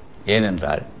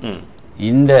 ஏனென்றால்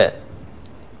இந்த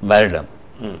வருடம்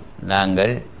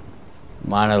நாங்கள்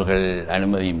மாணவர்கள்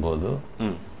அனுமதியும் போது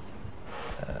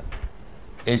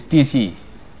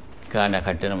STCக்கான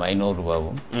கட்டணம் 500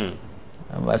 ரூபாவும்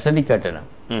வசதி கட்டணம்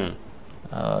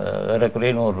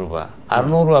ஏறக்குறைய 100 ரூபாய்,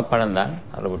 600 ரூபாய் பணம் தான்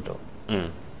அறவிட்டோம்.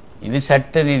 இது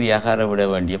சட்ட ரீதியாக அறவிட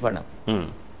வேண்டிய பணம்.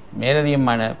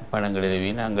 மேலதிகமான பணங்கள்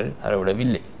எதுவும் நாங்கள்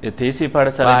அறவிடவில்லை. தேசிய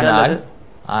பாடசாலை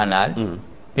ஆனால்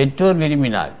பெற்றோர்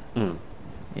விரும்பினால்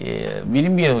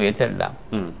விரும்பிய தொகையை தரலாம்.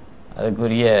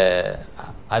 அதுக்குரிய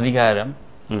அதிகாரம்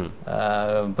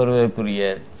பெறுவதற்குரிய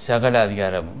சகல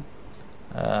அதிகாரமும்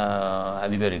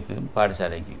அதிபருக்கு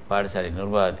பாடசாலை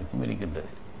நிர்வாகத்துக்கும்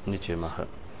இருக்கின்றது. நிச்சயமாக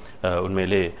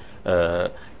உண்மையிலே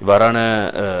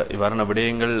இவ்வாறான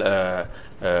விடயங்கள்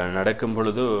நடக்கும்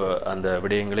பொழுது அந்த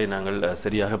விடயங்களை நாங்கள்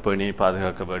சரியாக பேணி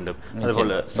பாதுகாக்க வேண்டும்.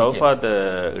 அதுபோல சௌஃபாத்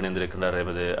இணைந்திருக்கின்றார்.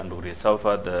 எமது அன்புக்குரிய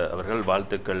சௌஃபாத் அவர்கள்,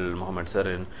 வாழ்த்துக்கள் முகமது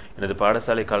சார், எனது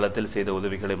பாடசாலை காலத்தில் செய்த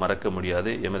உதவிகளை மறக்க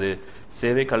முடியாது. எமது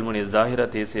சேவை கல்முனை ஜாகிரா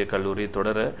தேசிய கல்லூரி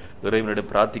தொடர இறைவனிடம்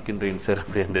பிரார்த்திக்கின்றேன் சார்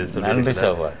அப்படி என்று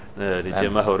சொல்லி.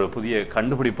 நிச்சயமாக ஒரு புதிய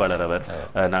கண்டுபிடிப்பாளர் அவர்.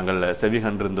 நாங்கள் செவி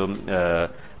கண்டிருந்தோம்,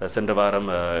 சென்ற வாரம்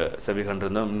செவி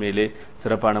கண்டிருந்தோம். உண்மையிலே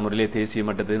சிறப்பான முறையிலே தேசிய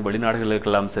மட்டத்தில்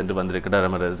வெளிநாடுகளுக்கெல்லாம் சென்று வந்திருக்கிறார்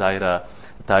நமது ஜாயிரா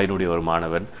தாயினுடைய ஒரு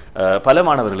மாணவன். பல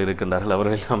மாணவர்கள் இருக்கின்றார்கள்,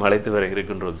 அவர்கள் நாம் அழைத்து வர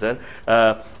இருக்கின்றோம் சார்.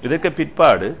 இதற்கு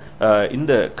பிற்பாடு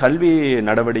இந்த கல்வி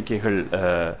நடவடிக்கைகள்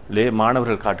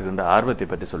மாணவர்கள் காட்டுகின்ற ஆர்வத்தை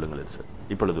பற்றி சொல்லுங்கள் சார்.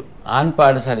 இப்பொழுது ஆண்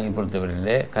பாடசாலையை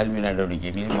பொறுத்தவரையிலே கல்வி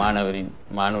நடவடிக்கைகளில்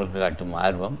மாணவர்கள் காட்டும்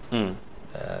ஆர்வம்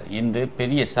இன்று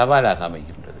பெரிய சவாலாக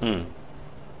அமைகின்றது.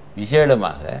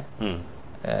 விசேடமாக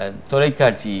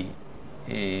தொலைக்காட்சி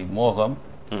மோகம்,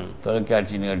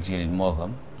 தொலைக்காட்சி நிகழ்ச்சிகளின்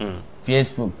மோகம்,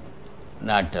 ஃபேஸ்புக்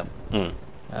நாட்டம்,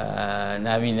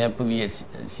 நவீன புதிய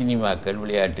சினிமாக்கள்,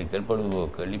 விளையாட்டுக்கள்,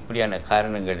 பொழுதுபோக்குகள், இப்படியான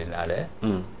காரணங்களினால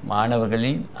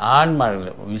மாணவர்களின்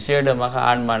விசேடமாக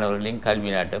ஆண் மாணவர்களின்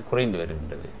கல்வி நாட்டம் குறைந்து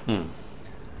வருகின்றது.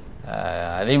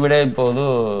 அதைவிட இப்போது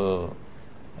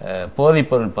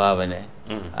போதைப்பொருள் பாவனை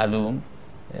அதுவும்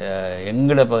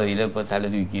எங்கள பகுதியில் இப்போ தலை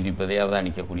தூக்கி இருப்பதை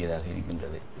அவதானிக்கக்கூடியதாக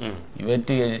இருக்கின்றது.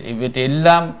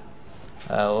 இவற்றையெல்லாம்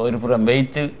ஒரு புறம்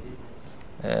வைத்து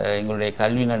எங்களுடைய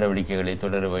கல்வி நடவடிக்கைகளை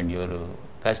தொடர வேண்டிய ஒரு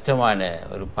கஷ்டமான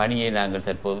ஒரு பணியை நாங்கள்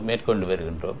தற்போது மேற்கொண்டு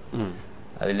வருகின்றோம்.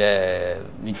 அதில்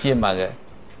நிச்சயமாக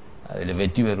அதில்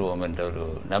வெற்றி பெறுவோம் என்ற ஒரு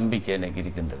நம்பிக்கை எனக்கு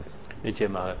இருக்கின்றது.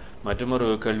 நிச்சயமாக மற்றொரு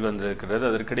கேள்வி வந்திருக்கிறது.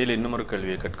 அதற்கிடையில் இன்னும்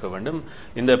கேள்வியை கேட்க வேண்டும்.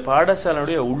 இந்த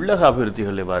பாடசாலையுடைய உள்ளக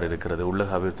அபிவிருத்திகள் எவ்வாறு இருக்கிறது? உள்ளக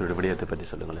அபிவிருத்தியுடைய விடயத்தை பற்றி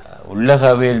சொல்லுங்களேன். உள்ளக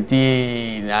அபிவிருத்தி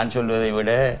நான் சொல்வதை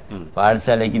விட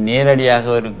பாடசாலைக்கு நேரடியாக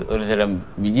ஒரு தரம்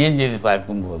விஜயம் செய்து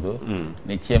பார்க்கும்போது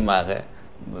நிச்சயமாக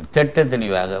திட்ட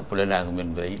தெளிவாக புலனாகும்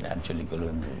என்பதை நான் சொல்லிக்கொள்ள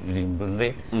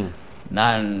விரும்புகிறேன்.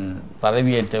 நான்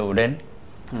பதவியேற்றவுடன்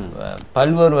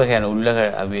பல்வேறு வகையான உள்ளக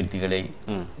அபிவிருத்திகளை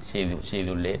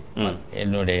செய்துள்ளேன்.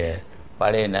 என்னுடைய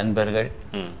பழைய நண்பர்கள்,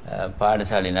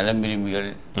 பாடசாலை நலம் விரும்பிகள்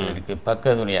இதற்கு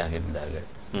பக்க துணையாக இருந்தார்கள்.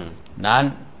 நான்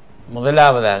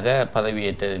முதலாவதாக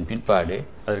பதவியேற்றதன் பிற்பாடு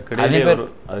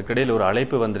அதற்கிடையில் ஒரு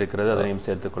அழைப்பு வந்திருக்கிறது, அதனையும்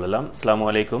சேர்த்துக் கொள்ளலாம். அஸ்ஸலாமு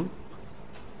அலைக்கும்.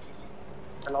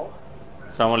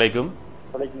 அஸ்ஸலாமு அலைக்கும்.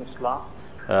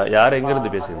 யார் எங்கிருந்து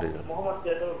பேசுகிறீர்கள்?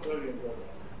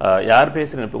 யார்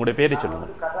பேசுறீங்க? உங்களுடைய பேரை சொல்லுங்க.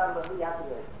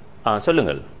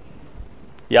 சொல்லுங்கள்.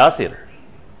 யாசிர்.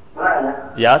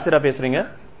 யாசிரா பேசுறீங்க?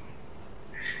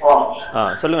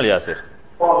 சொல்லுங்கள் யாசிர்.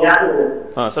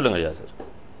 சொல்லுங்கள் யாசிர்.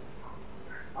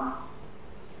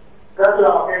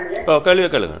 கேள்வியை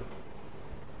கேளுங்க.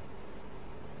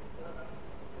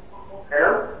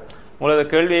 உங்களது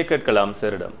கேள்வியை கேட்கலாம்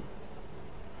சாரிடம்.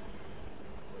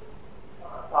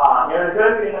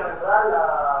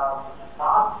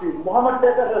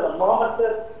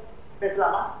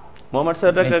 முகமது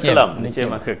சார் கேட்கலாம்,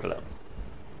 நிச்சயமாக கேட்கலாம்.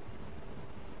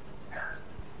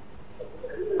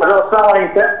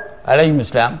 அலைக்கும்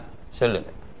இஸ்லாம், சொல்லுங்க.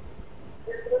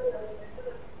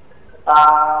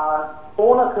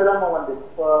 போன கிழமை வந்து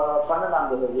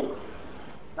 12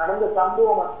 நடந்த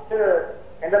சம்பவம் வந்து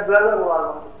எந்த பிரதர்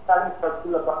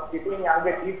படிச்சுட்டு நீங்க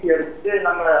அங்கே டிசி எடுத்துட்டு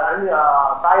நம்மளை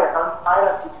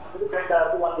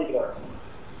வந்துக்கிறாரு.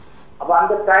 அப்ப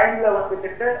அந்த டைம்ல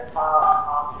வந்துட்டு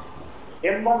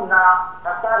எம்எம்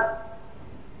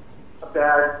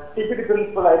டிப்யூட்டி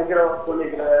பிரின்சிபலா இருக்கிறவங்க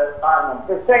சொல்லிக்கிறாரு.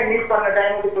 மீட் பண்ண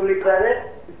டைமுக்கு சொல்லிக்கிறாரு,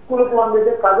 ஸ்கூலுக்கு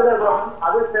வந்துட்டு கதிரகம்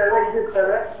அது தேவை இது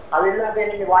தேவை அது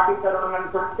எல்லாத்தையும் நீங்க வாங்கி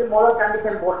தரணும்னு சொல்லிட்டு முதல்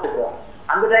கண்டிஷன் போட்டுக்கிறோம்.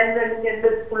 அந்த டைம்ல நீங்க எந்த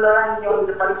ஸ்கூல்லதான் நீங்க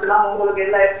வந்துட்டு படிக்கலாம், உங்களுக்கு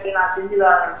எல்லா இடத்தையும் நான்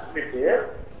செஞ்சுதாரன்னு சொல்லிட்டு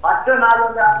மற்ற நாள்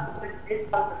வந்து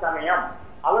மீட் பண்ற சமயம்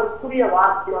அவருக்குரிய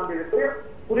வார்த்தை வந்துட்டு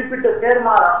குறிப்பிட்ட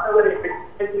சேர்மாறு அவர்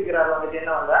பேசிருக்கிறார். வந்துட்டு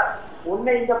என்ன வந்தா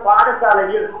உன்னை இந்த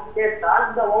பாடசாலையில் கேட்டால்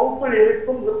இந்த வகுப்பில்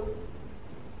இருக்கும்.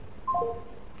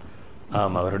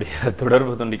 ஆம், அவருடைய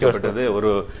தொடர்பு துண்டிக்கப்பட்டது.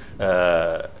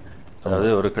 அதாவது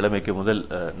ஒரு கிழமைக்கு முதல்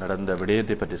நடந்த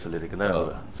விடயத்தை பற்றி சொல்லியிருக்கிறார்.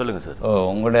 சொல்லுங்க சார்.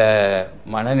 உங்களோட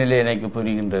மனநிலை எனக்கு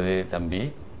புரிகின்றது தம்பி.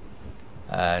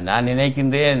 நான்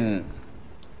நினைக்கின்றேன்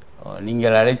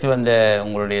நீங்கள் அழைத்து வந்த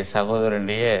உங்களுடைய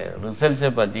சகோதரனுடைய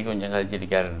ரிசல்ட்ஸை பற்றி கொஞ்சம்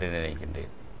கழிச்சிருக்கார் என்று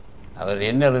நினைக்கின்றேன். அவர்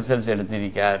என்ன ரிசல்ட்ஸ்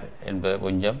எடுத்திருக்கார் என்பதை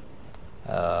கொஞ்சம்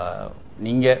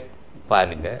நீங்கள்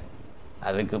பாருங்கள்.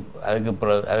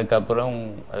 அதுக்கப்புறம்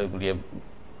அதுக்குரிய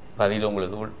பதில்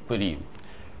உங்களுக்கு புரியும்.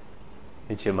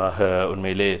 நிச்சயமாக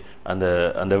உண்மையிலே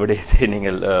அந்த விடயத்தை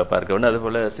நீங்கள் பார்க்க வேண்டும்.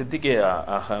 அதுபோல் சித்திகே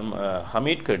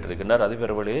ஹமீட் கேட்டிருக்கின்றார்.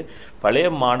 அதே பழைய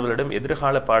மாணவர்களிடம்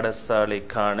எதிர்கால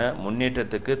பாடசாலைக்கான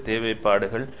முன்னேற்றத்துக்கு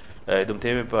தேவைப்பாடுகள் இதுவும்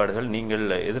தேவைப்பாடுகள் நீங்கள்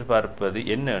எதிர்பார்ப்பது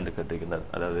என்ன என்று கேட்டிருக்கின்றார்.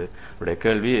 அதாவது உடைய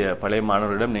கேள்வி பழைய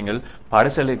மாணவர்களிடம் நீங்கள்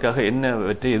பாடசாலைக்காக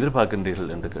என்னவற்றை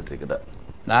எதிர்பார்க்கின்றீர்கள் என்று கேட்டிருக்கிறார்.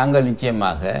 நாங்கள்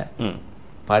நிச்சயமாக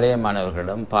பழைய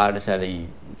மாணவர்களிடம்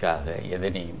பாடசாலைக்காக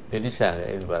எதனையும் பெருசாக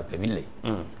எதிர்பார்க்கவில்லை.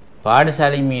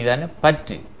 பாடசாலை மீதான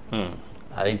பற்று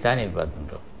அதைத்தான்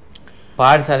எதிர்பார்க்கின்றோம்.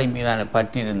 பாடசாலை மீதான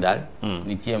பற்று இருந்தால்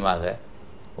நிச்சயமாக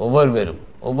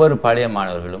ஒவ்வொரு பழைய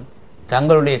மாணவர்களும்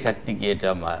தங்களுடைய சக்திக்கு ஏற்ற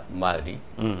மாதிரி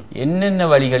என்னென்ன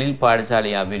வழிகளில்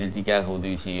பாடசாலை அபிவிருத்திக்காக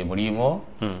உதவி செய்ய முடியுமோ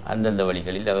அந்தந்த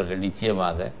வழிகளில் அவர்கள்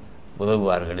நிச்சயமாக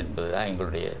உதவுவார்கள் என்பதுதான்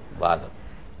எங்களுடைய வாதம்.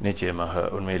 நிச்சயமாக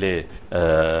உண்மையிலே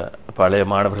பழைய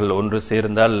மாணவர்கள் ஒன்று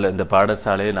சேர்ந்தால் இந்த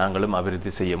பாடசாலையை நாங்களும்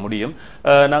அபிவிருத்தி செய்ய முடியும்.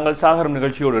 நாங்கள் சாகரம்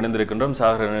நிகழ்ச்சியோடு இணைந்திருக்கின்றோம்.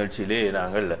 சாகரம் நிகழ்ச்சியிலே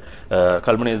நாங்கள்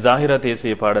கல்முனை ஜாகிரா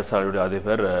தேசிய பாடசாலையுடைய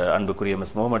அதிபர் அன்புக்குரிய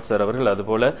எஸ் முகமது சார் அவர்கள்,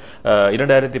 அதுபோல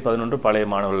 2011 பழைய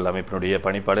மாணவர்கள் அமைப்பினுடைய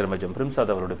பணிப்பாளர் மற்றும்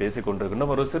பிரிம்சாத் அவரோடு பேசிக்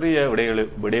கொண்டிருக்கின்றோம். ஒரு சிறிய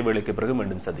இடைவேளைக்கு பிறகு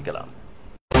மீண்டும் சந்திக்கலாம்.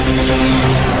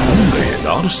 உங்கள்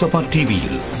தாருசபா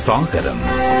டிவியில் சாகரம்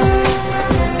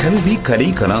கல்வி, கலை,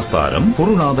 கலாசாரம்,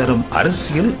 பொருளாதாரம்,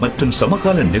 அரசியல் மற்றும்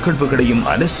சமகால நிகழ்வுகளையும்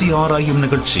அலசி ஆராயும்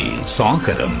நிகழ்ச்சி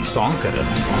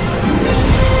சாகரம்.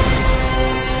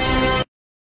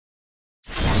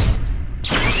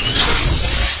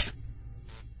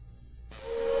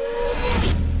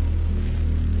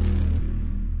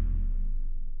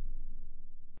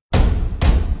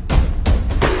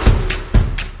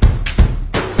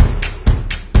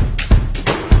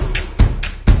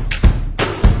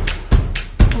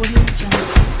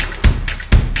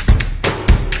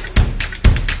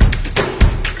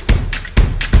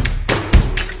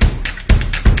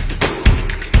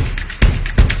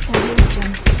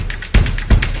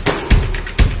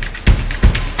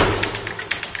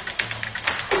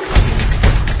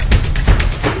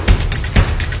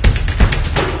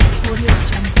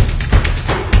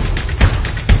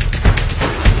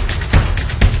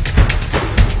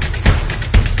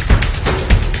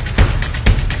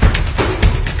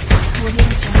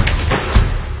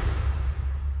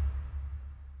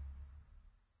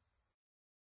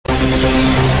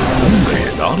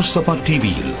 தாருசபா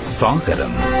டிவியில்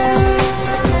சாகரம்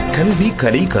கல்வி,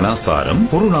 கலை, கலாசாரம்,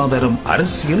 பொருளாதாரம்,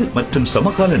 அரசியல் மற்றும்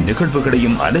சமகால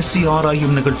நிகழ்வுகளையும் அலசி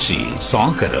ஆராயும் நிகழ்ச்சி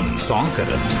சாகரம்.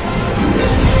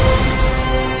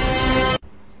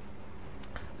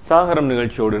 சாகரம்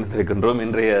நிகழ்ச்சியோடு இணைந்திருக்கின்றோம்.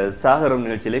 இன்றைய சாகரம்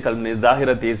நிகழ்ச்சியிலே கல்முனை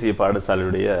ஜாகிரா தேசிய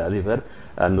பாடசாலையுடைய அதிபர்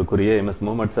அன்புக்குரிய எஸ்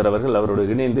முகமது சார் அவர்கள் அவரோடு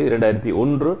இணைந்து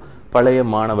 2001 பழைய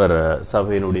மாணவர்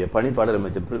சபையினுடைய பணிப்பாளர்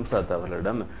அமைச்சர் பிரிம்சாத்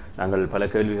அவர்களிடம் நாங்கள் பல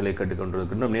கேள்விகளை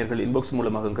கேட்டுக்கொண்டிருக்கின்றோம். நேர்கள் இன்பாக்ஸ்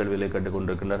மூலமாக கேள்விகளை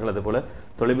கேட்டுக்கொண்டிருக்கின்றார்கள். அதுபோல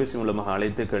தொலைபேசி மூலமாக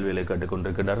அழைத்து கேள்விகளை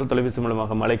கேட்டுக்கொண்டிருக்கின்றார்கள். தொலைபேசி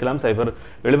மூலமாக அழைக்கலாம்.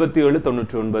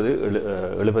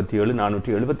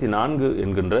 077-97-474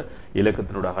 என்கின்ற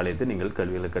இலக்கத்தினூடாக அழைத்து நீங்கள்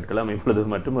கேள்விகளை கேட்கலாம். இப்பொழுது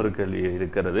மற்றும் ஒரு கேள்வி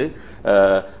இருக்கிறது.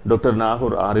 டாக்டர்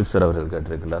நாகூர் ஆரிஃப் சார் அவர்கள்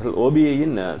கேட்டிருக்கிறார்கள்.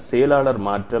 ஓபிஐயின் செயலாளர்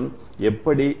மாற்றம்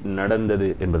எப்படி நடந்தது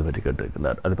என்பது பற்றி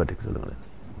கேட்டிருக்கிறார். அது பற்றி சொல்லுங்கள்.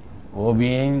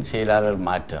 ஓபிஐயின் செயலாளர்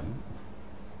மாற்றம்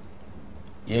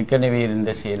ஏற்கனவே இருந்த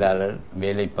செயலாளர்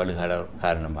வேலைப்பளு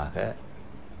காரணமாக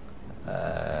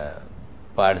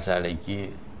பாடசாலைக்கு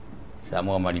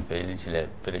சமூகம் அளிப்பதில் சில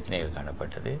பிரச்சனைகள்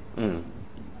காணப்பட்டது.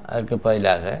 அதற்கு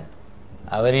பதிலாக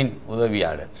அவரின்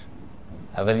உதவியாளர்,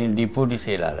 அவரின் டிப்யூட்டி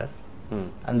செயலாளர்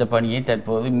அந்த பணியை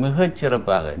தற்போது மிகச்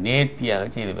சிறப்பாக நேர்த்தியாக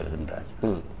செய்து வருகின்றார்.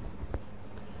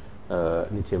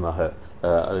 நிச்சயமாக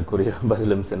அதுக்குரிய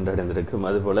பதிலும் சென்றடைந்திருக்கும்.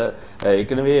 அதுபோல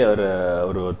ஏற்கனவே அவர்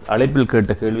ஒரு அழைப்பில்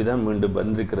கேட்ட கேள்விதான் மீண்டும்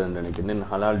வந்திருக்கிறது நினைக்கிறேன்.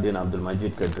 ஹலால்தீன் அப்துல்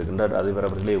மஜீத் கேட்டிருக்கின்றார். அதிபர்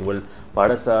அவர்களே, உங்கள்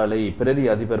பாடசாலை பிரதி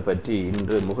அதிபர் பற்றி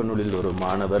இன்று முகநூலில் ஒரு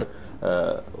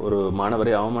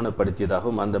மாணவரை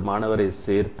அவமானப்படுத்தியதாகவும் அந்த மாணவரை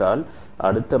சேர்த்தால்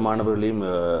அடுத்த மாணவர்களையும்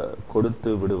கெடுத்து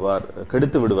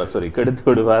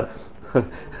விடுவார்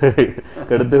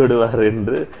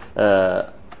என்று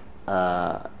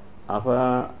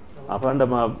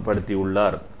அபாண்டமாப்படுத்தி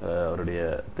உள்ளார் அவருடைய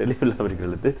தெளிவில்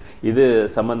அவர்களுக்கு. இது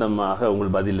சம்பந்தமாக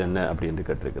உங்கள் பதில் என்ன அப்படி என்று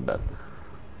கேட்டிருக்கின்றார்.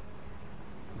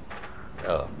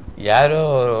 யாரோ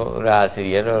ஒரு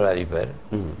ஆசிரியர், ஒரு அதிபர்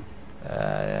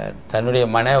தன்னுடைய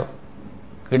மன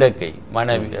கிடக்கை, மன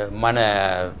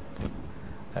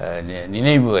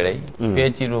நினைவுகளை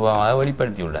பேச்சு ரூபமாக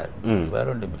வெளிப்படுத்தியுள்ளார். வேற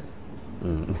ஒன்றுமில்லை.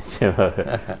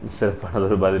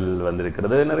 சிறப்பானதொரு பதில்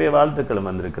வந்திருக்கிறது. நிறைய வாழ்த்துக்களும்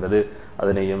வந்திருக்கிறது.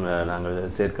 அதனையும் நாங்கள்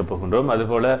சேர்க்க போகின்றோம்.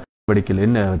 அதுபோல படிக்கல்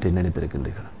என்னவற்றை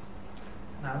நினைத்திருக்கின்றீர்கள்?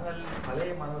 நாங்கள்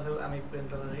பழைய மாணவர்கள் அமைப்பு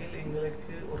என்ற வகையில்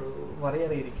எங்களுக்கு ஒரு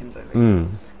வரையறை இருக்கின்றது.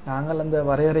 நாங்கள் அந்த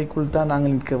வரையறைக்குள் தான்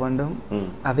நாங்கள் நிற்க வேண்டும்.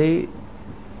 அதை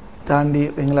தாண்டி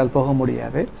எங்களால் போக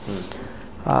முடியாது.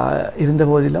 இருந்த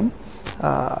போதிலும்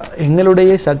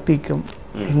எங்களுடைய சக்திக்கும்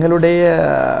எங்களுடைய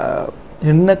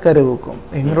எண்ணக்கருவுக்கும்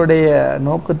எங்களுடைய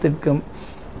நோக்கத்திற்கும்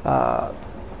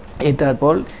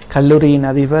ஏற்றாற்போல் கல்லூரியின்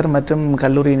அதிபர் மற்றும்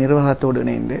கல்லூரி நிர்வாகத்தோடு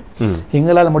இணைந்து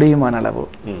எங்களால் முடியுமான அளவு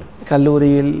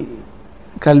கல்லூரியில்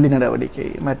கல்வி நடவடிக்கை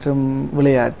மற்றும்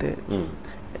விளையாட்டு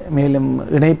மேலும்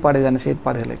இணைப்பாடுகான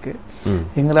செயற்பாடுகளுக்கு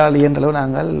எங்களால் இயன்றளவு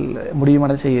நாங்கள்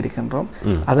முடியுமானது செய்ய இருக்கின்றோம்.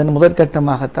 அதன்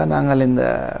முதற்கட்டமாகத்தான் நாங்கள் இந்த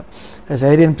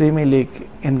சைரியன் பிரீமியர் லீக்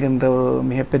என்கின்ற ஒரு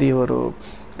மிகப்பெரிய ஒரு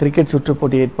கிரிக்கெட் சுற்று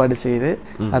போட்டி ஏற்பாடு செய்து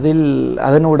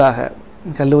அதனூடாக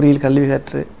கல்லூரியில் கல்வி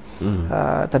கற்று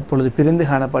தற்பொழுது பிரிந்து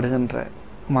காணப்படுகின்ற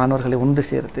மாணவர்களை ஒன்று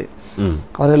சேர்த்து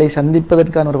அவர்களை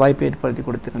சந்திப்பதற்கான ஒரு வாய்ப்பை ஏற்படுத்தி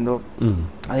கொடுத்திருந்தோம்.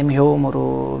 அது மிகவும் ஒரு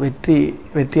வெற்றி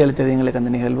அளித்தது எங்களுக்கு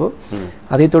அந்த நிகழ்வு.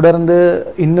 அதைத் தொடர்ந்து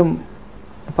இன்னும்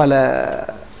பல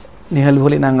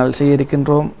நிகழ்வுகளை நாங்கள் செய்ய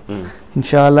இருக்கின்றோம்.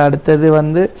 இன்ஷா அல்லாஹ் அடுத்தது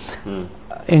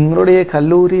எங்களுடைய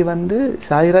கல்லூரி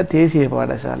சாயிரா தேசிய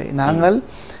பாடசாலை. நாங்கள்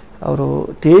ஒரு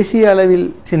தேசிய அளவில்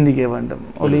சிந்திக்க வேண்டும்,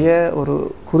 ஒழிய ஒரு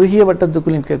குறுகிய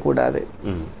வட்டத்துக்குள் நிற்கக்கூடாது.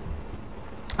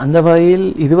 அந்த வகையில்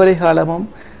இதுவரை காலமும்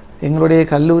எங்களுடைய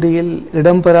கல்லூரியில்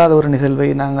இடம்பெறாத ஒரு நிகழ்வை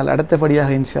நாங்கள் அடுத்தபடியாக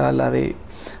இன்ஷா அல்லாஹ் அதை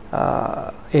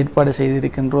ஏற்பாடு செய்ய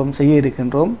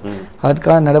இருக்கின்றோம்.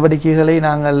 அதற்கான நடவடிக்கைகளை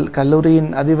நாங்கள் கல்லூரியின்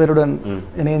அதிபருடன்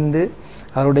இணைந்து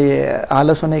அவருடைய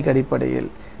ஆலோசனைக்கு அடிப்படையில்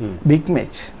பிக்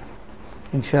மேட்ச்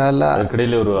இன்ஷா அல்லாஹ்.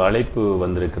 அதற்கிடையில் ஒரு அழைப்பு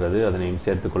வந்திருக்கிறது, அதனையும்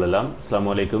சேர்த்துக் கொள்ளலாம்.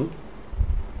 அஸ்ஸலாமு அலைக்கும்.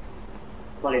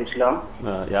 வலைக்கம்.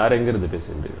 யார் எங்கிருந்து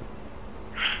பேசுகிறீர்கள்?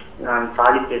 நான்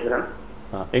சாலித் பேசுகிறேன்.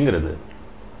 எங்கிருந்து?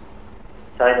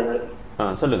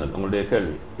 சொல்லுங்கள் உங்களுடைய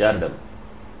கேள்வி. யாரிடம்?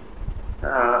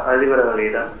 அதிபர்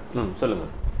அவர்களிடம்.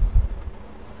 சொல்லுங்கள்.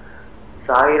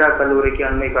 சாயிரா கல்லூரிக்கு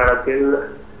அண்மை காலத்தில்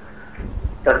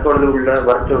தற்பொழுது உள்ள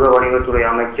வர்த்தக வணிகத்துறை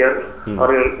அமைச்சர்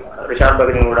அவர்கள் ரிஷாத்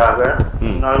பகரின் ஊடாக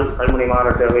முன்னாள் கல்முனை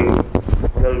மாவட்ட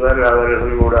முதல்வர்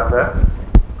அவர்கள் ஊடாக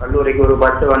கல்லூரிக்கு ஒரு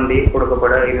பஸ் வண்டி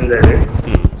கொடுக்கப்பட இருந்தது.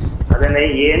 அதனை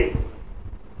ஏன்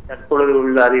தற்பொழுது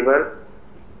உள்ள அதிபர்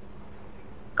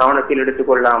கவனத்தில் எடுத்துக்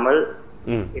கொள்ளாமல்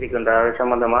இருக்கின்றார்?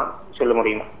 சம்பந்தமா சொல்ல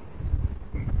முடியுமா?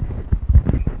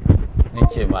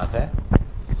 நிச்சயமாக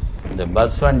இந்த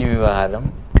பஸ் வண்டி விவகாரம்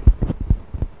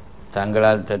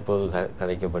தங்களால் தற்போது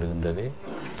கதைக்கப்படுகின்றது.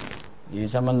 இது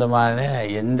சம்பந்தமான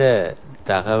எந்த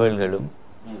தகவல்களும்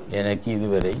எனக்கு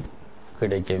இதுவரை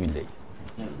கிடைக்கவில்லை.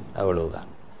 அவ்வளவுதான்.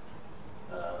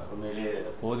 உண்மையிலே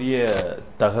போதிய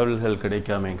தகவல்கள்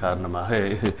கிடைக்காமை காரணமாக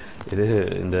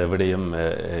இந்த விடயம்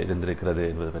இருந்திருக்கிறது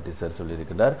என்பதை பற்றி சார்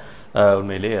சொல்லியிருக்கிறார்.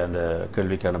 உண்மையிலே அந்த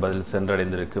கேள்விக்கான பதில்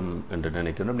சென்றடைந்திருக்கும் என்று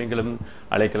நினைக்கின்றோம். நீங்களும்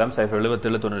அழைக்கலாம்.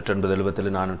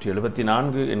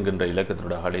 077-99-77-474 என்கின்ற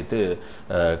இலக்கத்தினூடாக அழைத்து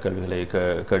கேள்விகளை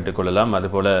கேட்டுக்கொள்ளலாம்.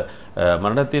 அதுபோல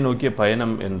மரணத்தை நோக்கிய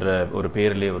பயணம் என்ற ஒரு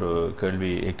பெயரிலே ஒரு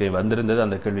கேள்வி வந்திருந்தது.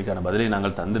 அந்த கேள்விக்கான பதிலை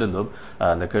நாங்கள் தந்திருந்தோம்.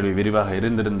 அந்த கேள்வி விரிவாக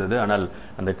இருந்திருந்தது. ஆனால்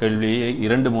அந்த கேள்வியை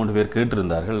 2-3 பேர்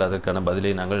கேட்டிருந்தார்கள். அதற்கான பதிலை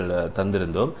நாங்கள்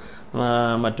தந்திருந்தோம்.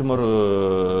 மற்றும் ஒரு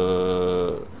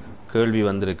கேள்வி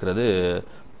வந்திருக்கிறது.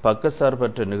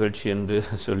 பக்கசார்பற்ற நிகழ்ச்சி என்று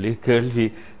சொல்லி கேள்வி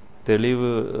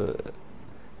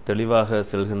தெளிவாக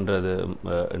செல்கின்றது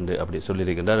என்று அப்படி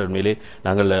சொல்லியிருக்கின்றார். உண்மையிலே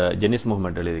நாங்கள் ஜெனிஸ்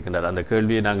முகமது எழுதியிருக்கின்றார். அந்த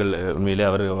கேள்வியை நாங்கள் உண்மையிலே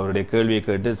அவருடைய கேள்வியை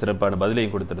கேட்டு சிறப்பான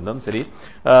பதிலையும் கொடுத்திருந்தோம். சரி,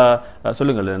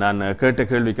 சொல்லுங்கள். நான் கேட்ட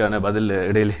கேள்விக்கான பதில்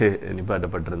இடையிலே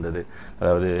நிப்பாட்டப்பட்டிருந்தது.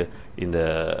 அதாவது இந்த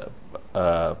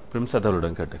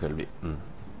பிரிம்சதலுடன் கேட்ட கேள்வி.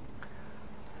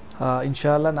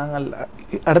 இன்ஷா அல்லாஹ் நாங்கள்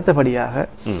அடுத்தபடியாக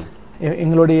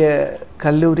எங்களுடைய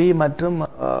கல்லூரி மற்றும்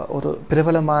ஒரு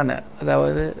பிரபலமான,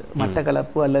 அதாவது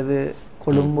மட்டக்களப்பு அல்லது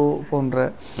கொழும்பு போன்ற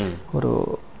ஒரு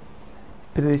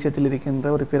பிரதேசத்தில் இருக்கின்ற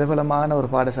ஒரு பிரபலமான ஒரு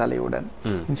பாடசாலையுடன்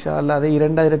இன்ஷா அல்லாஹ் அதை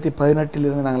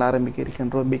 2018 நாங்கள் ஆரம்பிக்க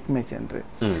இருக்கின்றோம் பிக் மேட்ச் என்று.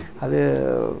 அது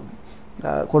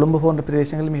கொழும்பு போன்ற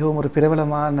பிரதேசங்கள் மிகவும் ஒரு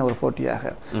பிரபலமான ஒரு போட்டியாக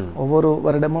ஒவ்வொரு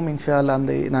வருடமும் இன்ஷா அல்லாஹ்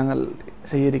அந்த நாங்கள்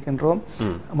செய்ய இருக்கின்றோம்.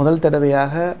 முதல்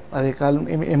தடவையாக அதை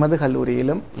எமது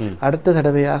கல்லூரியிலும், அடுத்த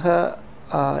தடவையாக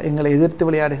எங்களை எதிர்த்து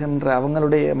விளையாடுகின்ற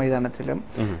அவங்களுடைய மைதானத்திலும்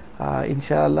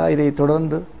இன்ஷா அல்லாஹ் இதை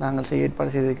தொடர்ந்து நாங்கள் செய்ய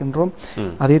ஏற்பாடு செய்திருக்கின்றோம்.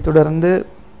 அதைத் தொடர்ந்து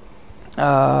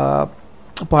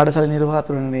பாடசாலை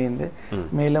நிர்வாகத்துடன் இணைந்து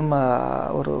மேலும்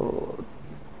ஒரு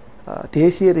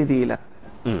தேசிய ரீதியில்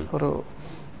ஒரு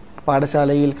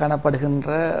பாடசாலையில் காணப்படுகின்ற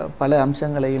பல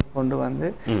அம்சங்களையும் கொண்டு வந்து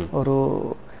ஒரு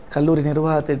கல்லூரி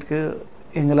நிர்வாகத்திற்கு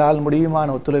எங்களால்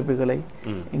முடியுமான ஒத்துழைப்புகளை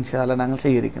இன்ஷா அல்லாஹ் நாங்கள்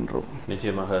செய்ய இருக்கின்றோம்.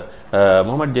 நிச்சயமாக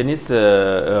முகமது ஜெனிஸ்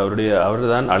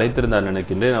அவர்தான் அழைத்திருந்தார்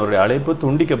நினைக்கின்றேன். அவருடைய அழைப்பு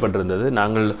துண்டிக்கப்பட்டிருந்தது.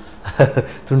 நாங்கள்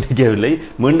துண்டிக்கவில்லை.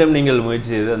 மீண்டும் நீங்கள் முயற்சி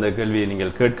செய்து அந்த கேள்வியை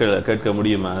நீங்கள் கேட்க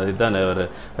முடியுமா? அதைத்தான் அவர்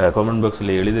கமெண்ட்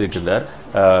பாக்ஸில் எழுதியிருக்கின்றார்.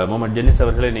 முகமது ஜெனிஸ்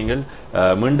அவர்களை நீங்கள்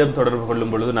மீண்டும் தொடர்பு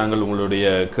கொள்ளும் பொழுது நாங்கள் உங்களுடைய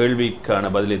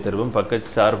கேள்விக்கான பதிலை தருவோம். பக்க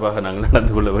சார்பாக நாங்கள்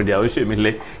நடந்து கொள்ள வேண்டிய அவசியம்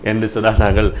இல்லை என்று சொன்னால்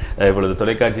நாங்கள் இப்பொழுது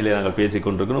தொலைக்காட்சியிலே நாங்கள் பேசிக்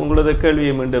கொண்டிருக்கிறோம். உங்களது கேள்வி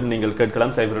கேள்வியை மீண்டும் நீங்கள்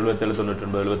கேட்கலாம்.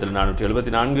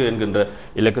 077-97-474 என்கின்ற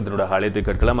இலக்கத்தினுடைய அழைத்து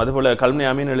கேட்கலாம். அதுபோல கல்முனை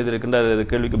அமீன் எழுதியிருக்கின்ற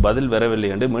கேள்விக்கு பதில் வரவில்லை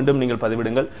என்று மீண்டும் நீங்கள்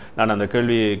பதிவிடுங்கள். நான் அந்த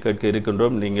கேள்வியை கேட்க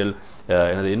இருக்கின்றோம். நீங்கள்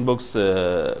எனது இன்பாக்ஸ்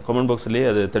கமெண்ட் பாக்ஸிலே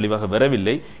அது தெளிவாக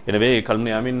வரவில்லை. எனவே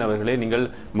கல்முனை அமீன் அவர்களே, நீங்கள்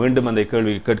மீண்டும் அந்த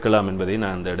கேள்வி கேட்கலாம் என்பதை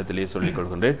நான் அந்த இடத்திலேயே சொல்லிக்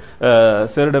கொள்கின்றேன்.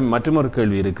 சாரிடம் மற்றொரு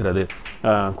கேள்வி இருக்கிறது.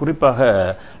 குறிப்பாக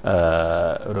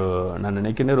நான்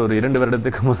நினைக்கின்றேன், ஒரு 2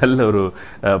 வருடத்துக்கு முதல்ல ஒரு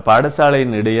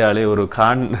பாடசாலையின் இடையாலே ஒரு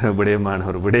விடயமான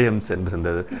ஒரு விடயம்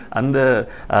சென்றிருந்தது.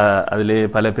 அதிலே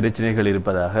பல பிரச்சனைகள்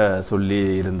இருப்பதாக சொல்லி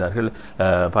இருந்தார்கள்.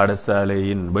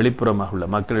 பாடசாலையின் வெளிப்புறமாக உள்ள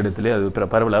மக்களிடத்திலே அது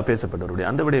பரவலாக பேசப்பட்ட ஒரு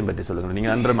விடயம். அந்த விடயம் பற்றி சொல்லுங்கள்.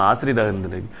 நீங்க அன்றும் ஆசிரியராக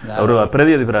இருந்தீங்க, ஒரு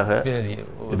பிரதி அதிபராக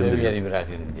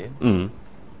இருந்தேன்.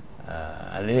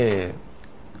 அது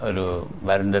ஒரு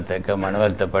வருந்தத்தக்க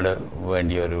மனவருத்தப்பட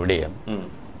வேண்டிய ஒரு விடயம்.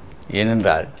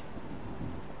 ஏனென்றால்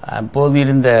அப்போது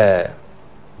இருந்த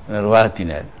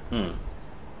நிர்வாகத்தினர்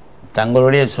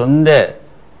தங்களுடைய சொந்த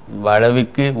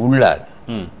வளவிற்கு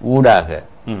ஊடாக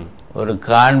ஒரு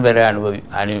காண்பெற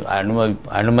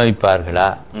அனுமதிப்பார்களா?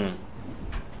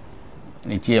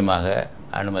 நிச்சயமாக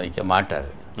அனுமதிக்க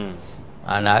மாட்டார்கள்.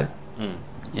 ஆனால்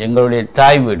எங்களுடைய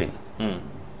தாய் வீடு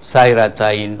சாயிரா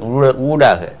தாயின்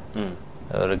ஊடாக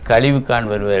ஒரு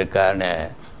கழிவுக்கான் வருவதற்கான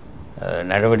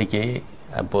நடவடிக்கை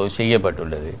அப்போது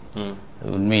செய்யப்பட்டுள்ளது.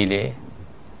 உண்மையிலே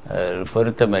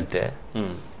பொருத்தமற்ற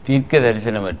தீர்க்க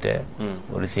தரிசனமற்ற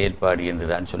ஒரு செயற்பாடு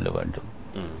என்றுதான் சொல்ல வேண்டும்.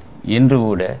 இன்று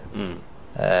கூட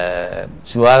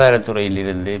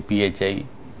சுகாதாரத்துறையிலிருந்து PHI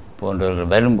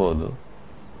போன்றவர்கள் வரும்போது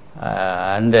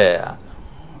அந்த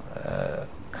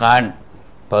கான்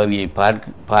பகுதியை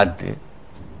பார்த்து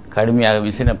கடுமையாக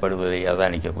விசனப்படுவதை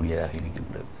அவதானிக்கக்கூடியதாக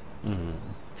இருக்கின்றது.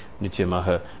 நிச்சயமாக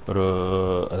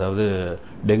அதாவது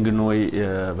டெங்கு நோய்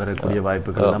வரக்கூடிய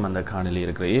வாய்ப்புகள் எல்லாம் அந்த காணில்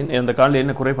இருக்கிறது. அந்த காணில்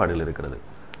என்ன குறைபாடுகள் இருக்கிறது?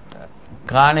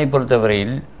 கானை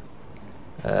பொறுத்தவரையில்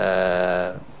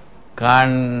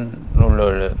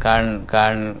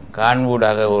கான்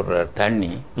ஊடாக ஒரு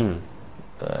தண்ணி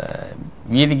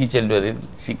வீதிக்கு செல்வது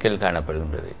சிக்கல்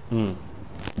காணப்படுகின்றது.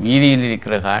 வீதியில்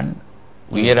இருக்கிற கான்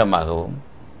உயரமாகவும்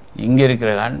இங்கே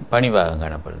இருக்கிற கான் பணிவாக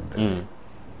காணப்படுகின்றது.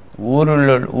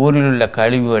 ஊரில் உள்ள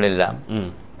கழிவுகள் எல்லாம்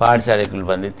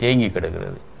பாடசாலைக்குள் வந்து தேங்கி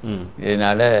கிடக்கிறது.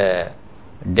 இதனால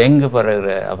டெங்கு பரவுகிற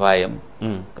அபாயம்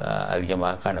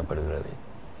அதிகமாக காணப்படுகிறது.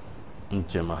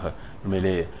 நிச்சயமாக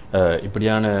உண்மையிலே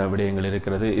இப்படியான விடயங்கள்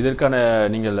இருக்கிறது. இதற்கான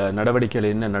நீங்கள்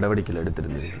என்ன நடவடிக்கைகள்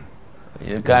எடுத்திருந்தீர்கள்?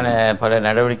 இதற்கான பல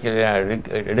நடவடிக்கைகள்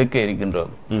எடுக்க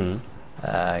இருக்கின்றோம்.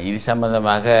 இது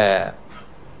சம்பந்தமாக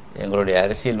எங்களுடைய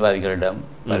அரசியல்வாதிகளிடம்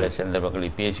பல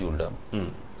சந்தர்ப்பங்களில் பேசியுள்ளோம்.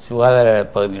 சுகாதார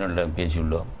பகுதியினரிடம்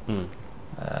பேசியுள்ளோம்.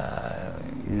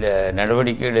 இந்த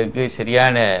நடவடிக்கைகளுக்கு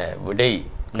சரியான விடை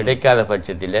கிடைக்காத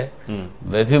பட்சத்தில்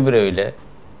வெகு விரைவில்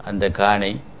அந்த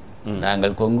கானை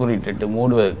நாங்கள் கொங்குரிட்டு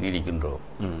மூடுவதற்கு இருக்கின்றோம்.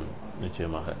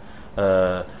 நிச்சயமாக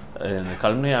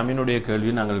கல்முனை அமீனுடைய கேள்வி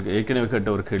நாங்கள் ஏற்கனவே கேட்ட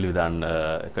ஒரு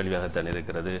கேள்வியாகத்தான்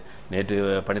இருக்கிறது. நேற்று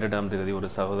 12ஆம் தேதி ஒரு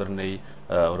சகோதரனை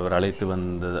ஒருவர் அழைத்து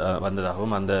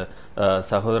வந்ததாகவும் அந்த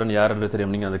சகோதரன் யார் என்று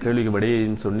தெரியும். நீங்கள் அந்த கேள்விக்கு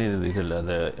விடையும் சொன்னீர்கள்.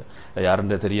 அந்த யார்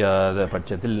என்று தெரியாத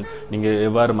பட்சத்தில் நீங்கள்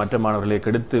எவ்வாறு மற்ற மாணவர்களை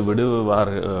கெடுத்து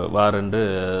விடுவார் என்று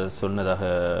சொன்னதாக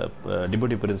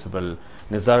டிப்யூட்டி பிரின்சிபல்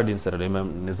நிசாருddin சார்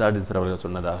அவர்கள்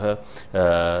சொன்னதாக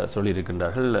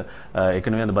சொல்லியிருக்கின்றார்கள்.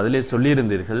 ஏற்கனவே அந்த பதிலை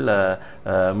சொல்லியிருந்தீர்கள்.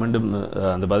 மீண்டும்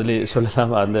அந்த பதிலை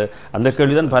சொல்லலாம். அந்த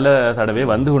கேள்விதான் பல தடவை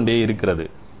வந்து கொண்டே இருக்கிறது.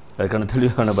 அதுக்கான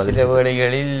தெளிவான பதில் சில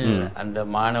வேளைகளில் அந்த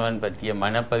மாணவன் பற்றிய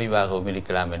மனப்பதிவாகவும்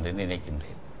இருக்கலாம் என்று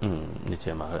நினைக்கின்றேன்.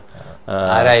 நிச்சயமாக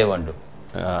ஆராய வேண்டும்.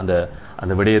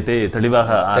 அந்த விடயத்தை தெளிவாக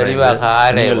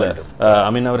ஆராய வேண்டும்.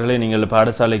 அமீன் அவர்களை நீங்கள்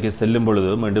பாடசாலைக்கு செல்லும் பொழுது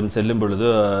மீண்டும் செல்லும் பொழுது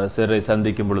சிறை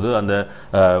சந்திக்கும் பொழுது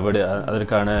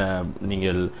அதற்கான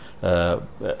நீங்கள்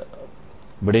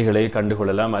விடைகளை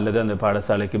கண்டுகொள்ளலாம். அல்லது அந்த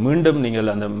பாடசாலைக்கு மீண்டும் நீங்கள்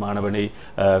அந்த மாணவனை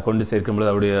கொண்டு சேர்க்கும்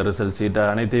பொழுது அவருடைய ரிசல்ட் சீட்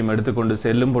அனைத்தையும் எடுத்துக்கொண்டு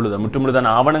செல்லும் பொழுது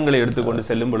முற்றுமுழுதான ஆவணங்களை எடுத்துக்கொண்டு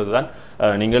செல்லும் பொழுதுதான்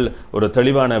நீங்கள் ஒரு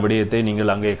தெளிவான விடயத்தை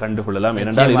நீங்கள் அங்கே கண்டுகொள்ளலாம்.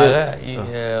 ஏனென்றால்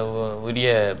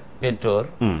உரிய பெற்றோர்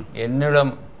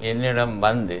என்னிடம்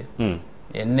வந்து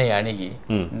என்னை அணுகி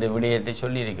இந்த விடயத்தை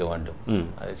சொல்லி இருக்க வேண்டும்.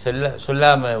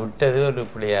 சொல்லாம விட்டது ஒரு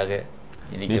பிள்ளையாக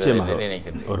நிச்சயமாக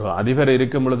ஒரு அதிபர்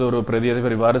இருக்கும் பொழுது, ஒரு பிரதி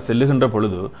அதிபர் இவ்வாறு சொல்லுகின்ற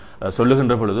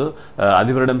பொழுது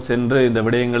அதிபரிடம் சென்று இந்த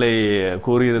விடயங்களை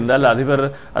கூறியிருந்தால் அதிபர்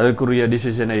அதற்குரிய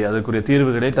டிசிஷனை அதற்குரிய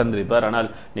தீர்வுகளை தந்திருப்பார். ஆனால்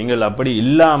நீங்கள் அப்படி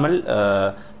இல்லாமல்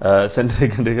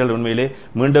சென்றிருக்கின்றீர்கள். உண்மையிலே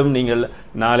மீண்டும் நீங்கள்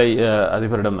நாளை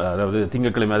அதிபரிடம், அதாவது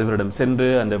திங்கட்கிழமை அதிபரிடம் சென்று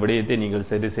அந்த விடயத்தை நீங்கள்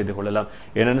சரி செய்து கொள்ளலாம்.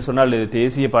 ஏனென்னு சொன்னால்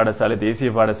தேசிய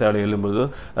பாடசாலை எழும்போது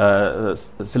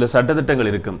சில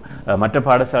சட்டத்திட்டங்கள் இருக்கும், மற்ற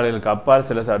பாடசாலைகளுக்கு அப்பால்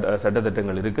சில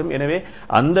சட்டத்திட்டங்கள் இருக்கும். எனவே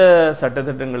அந்த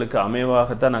சட்டத்திட்டங்களுக்கு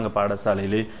அமைவாகத்தான் நாங்கள்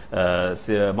பாடசாலையிலே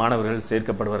மாணவர்கள்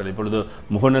சேர்க்கப்படுவார்கள். இப்பொழுது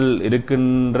முகநூல்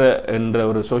இருக்கின்ற என்ற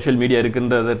ஒரு சோசியல் மீடியா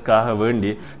இருக்கின்றதற்காக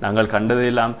வேண்டி நாங்கள்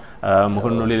கண்டதையெல்லாம்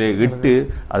முகநூலிலே இட்டு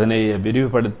அதனை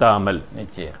விரிவுபடுத்தாமல்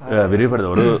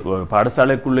ஒரு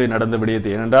பாடசாலைக்குள்ளே நடந்த விடயத்தை,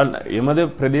 ஏனென்றால் எமது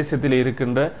பிரதேசத்தில்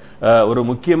இருக்கின்ற ஒரு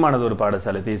முக்கியமானது ஒரு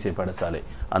பாடசாலை, தேசிய பாடசாலை.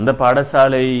 அந்த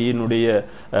பாடசாலையினுடைய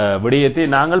விடயத்தை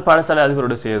நாங்கள் பாடசாலை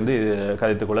அதிபரோடு சேர்ந்து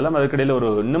கதைத்துக் கொள்ளலாம். அதற்கிடையில்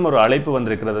இன்னும் ஒரு அழைப்பு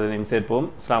வந்திருக்கிறது, அதையும் சேர்ப்போம்.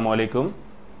 அஸ்ஸலாமு அலைக்கும்.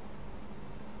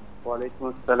 வலைக்கும்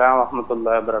அஸ்ஸலாம்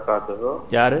வரஹ்மத்துல்லாஹி வபரகாத்துஹு.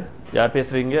 யார்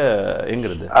பேசுறீங்க?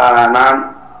 எங்கிருந்து? நான்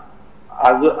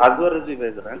அஸ்வர் ரஜி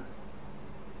பேசுறேன்.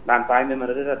 நான்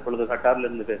தாய்ந்தமருந்து தற்பொழுது கட்டார்ல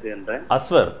இருந்து பேசுகின்றேன்.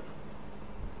 அஸ்வர்?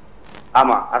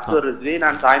 ஆமா, அஸ்வர் ரிஸ்வி.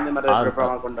 நான் தாய்ந்தமருந்து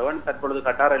கொண்டவன், தற்பொழுது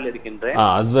கட்டாரில் இருக்கின்றேன்.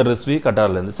 அஸ்வர் ரிஸ்வி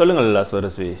கட்டார்ல இருந்து. சொல்லுங்கள் அஸ்வர்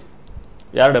ரிஸ்வி,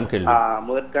 யாரிடம் கேள்வி?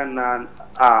 முதற்கண் நான்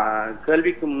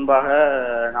கேள்விக்கு முன்பாக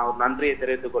நான் ஒரு நன்றியை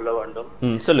தெரிவித்துக் கொள்ள வேண்டும்.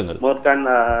 சொல்லுங்கள். முதற்கண்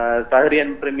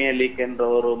சஹரியன் பிரீமியர் லீக் என்ற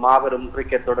ஒரு மாபெரும்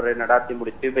கிரிக்கெட் தொடரை நடத்தி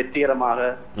முடித்து வெற்றிகரமாக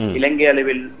இலங்கை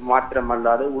அளவில்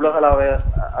மாத்திரமல்லாது உலகளவு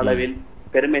அளவில்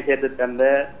பெருமை சேர்த்து தந்த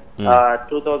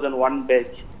 2001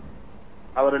 பேட்ச்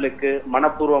அவர்களுக்கு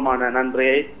மனப்பூர்வமான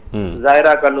நன்றியை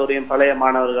ஜாயிரா கல்லூரியின் பழைய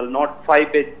மாணவர்கள் நோட் 5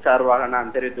 பேட்ச் சார்பாக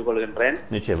நான் தெரிவித்துக் கொள்கின்றேன்.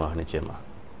 நிச்சயமாக.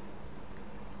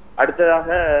 அடுத்ததாக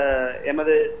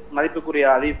எமது மதிப்புக்குரிய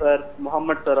அதிபர்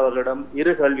முகமது சார் அவர்களிடம்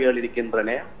 2 கேள்விகள்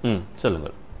இருக்கின்றன.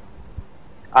 சொல்லுங்கள்.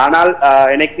 ஆனால்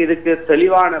எனக்கு இதுக்கு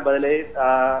தெளிவான பதிலை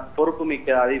பொறுப்புமிக்க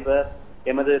அதிபர்,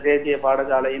 எமது தேசிய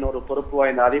பாடசாலையின் ஒரு பொறுப்பு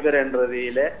வாய்ந்த அதிபர் என்ற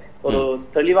ரீதியில ஒரு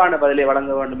தெளிவான பதிலை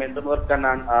வழங்க வேண்டும் என்று முதற்க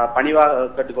நான் பணிவாக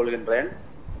கேட்டுக்கொள்கின்றேன்.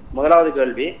 முதலாவது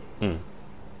கேள்வி,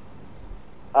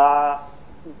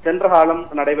 சென்ற காலம்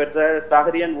நடைபெற்ற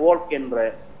சஹரியன் வோல்க் என்ற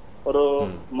ஒரு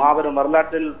மாபெரும்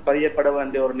வரலாற்றில் பதியப்பட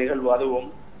வேண்டிய ஒரு நிகழ்வு. அதுவும்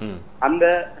அந்த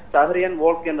சஹரியன்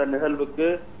வோல்க் என்ற நிகழ்வுக்கு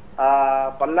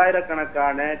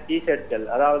பல்லாயிரக்கணக்கான டிஷர்ட்கள்,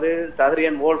 அதாவது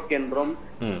சஹரியன் வோல்க் என்றும்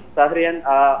சஹரியன்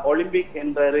ஒலிம்பிக்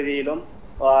என்ற ரீதியிலும்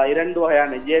 2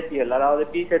 வகையான ஜேசிகள், அதாவது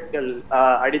டிஷர்ட்கள்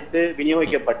அடித்து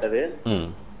விநியோகிக்கப்பட்டது.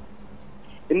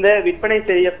 இந்த விற்பனை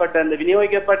செய்யப்பட்ட அந்த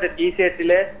விநியோகிக்கப்பட்ட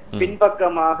டிஷர்ட்டில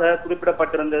பின்பக்கமாக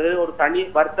குறிப்பிடப்பட்டிருந்தது ஒரு தனி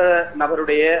வர்த்தக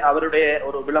நபருடைய அவருடைய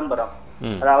ஒரு விளம்பரம்.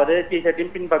 அதாவது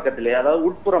டிஷர்ட்டின் பின்பக்கத்திலே, அதாவது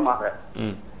உட்புறமாக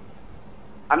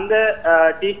அந்த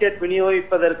டிஷர்ட்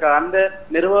விநியோகிப்பதற்கு அந்த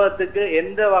நிறுவனத்துக்கு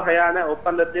எந்த வகையான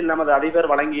ஒப்பந்தத்தில் நமது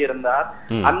அதிபர் வழங்கி இருந்தார்,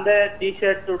 அந்த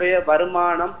டிஷர்ட்டுடைய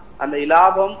வருமானம், அந்த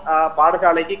இலாபம்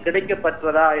பாடசாலைக்கு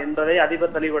கிடைக்கப்பட்டதா என்பதை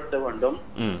அதிபர் தெளிவுபடுத்த வேண்டும்.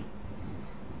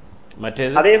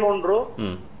 அதே போன்று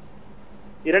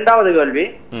இரண்டாவது கேள்வி,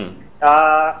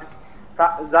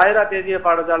 ஜாயிரா தேசிய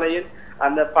பாடசாலையில்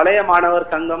அந்த பழைய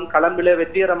மாணவர் சங்கம் களம்பிலே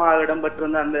வெற்றிகரமாக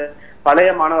இடம்பெற்றிருந்த அந்த பழைய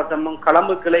மாணவர் சங்கம்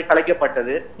களம்பு கிளை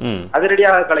கலைக்கப்பட்டது,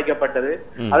 அதிரடியாக கலைக்கப்பட்டது.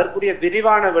 அதற்குரிய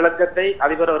விரிவான விளக்கத்தை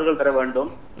அதிபர் அவர்கள் தர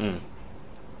வேண்டும்.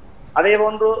 அதே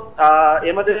போன்று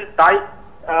எமது தாய்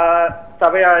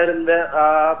சபையா இருந்த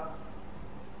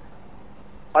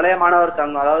பழைய மாணவர்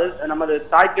சங்கம், அதாவது நமது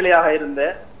தாய் கிளையாக இருந்த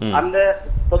அந்த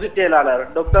பொதுச் செயலாளர்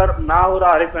டாக்டர்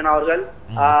நாவூரா அரிப்பன் அவர்கள்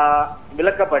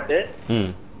விலக்கப்பட்டு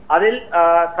அதில்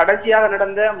கடைசியாக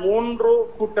நடந்த 3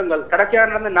 கூட்டங்கள், கடைசியாக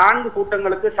நடந்த 4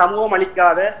 கூட்டங்களுக்கு சமூகம்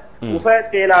அளிக்காத உப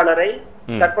செயலாளரை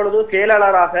தற்பொழுது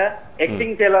செயலாளராக,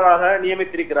 ஆக்டிங் செயலாளராக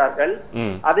நியமித்திருக்கிறார்கள்.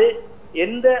 அது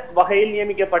எந்த வகையில்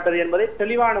நியமிக்கப்பட்டது என்பதை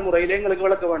தெளிவான முறையில் எங்களுக்கு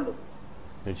விளக்க வேண்டும்.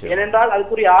 ஏனென்றால்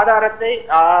அதுக்குரிய ஆதாரத்தை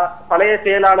பழைய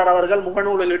செயலாளர் அவர்கள்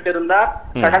முகநூலில் இட்டிருந்தார்.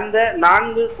 கடந்த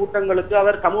 4 கூட்டங்களுக்கு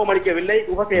அவர் சமூகம் அளிக்கவில்லை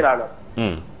உப செயலாளர்.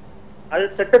 அது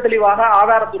திட்ட தெளிவாக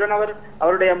ஆதாரத்துடன்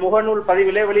அவருடைய முகநூல்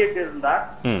பதிவிலே வெளியிட்டிருந்தார்.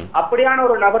 அப்படியான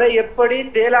ஒரு நபரை எப்படி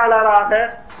செயலாளராக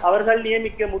அவர்கள்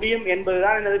நியமிக்க முடியும்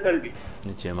என்பதுதான் எனது கேள்வி.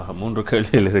 நிச்சயமாக 3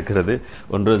 கேள்விகள் இருக்கிறது.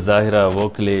 ஒன்று, ஜாகிரா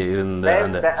வோக்கிலே இருந்த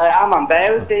ஆமாம்,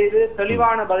 தயவு செய்து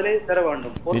தெளிவான பதிலை தர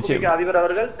வேண்டும். அதிபர்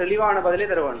அவர்கள் தெளிவான பதிலை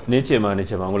தர வேண்டும். நிச்சயமா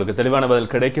உங்களுக்கு தெளிவான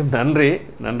பதில் கிடைக்கும். நன்றி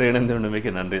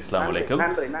இணைந்துள்ளமைக்கு நன்றி. அஸ்ஸலாமு அலைக்கும்.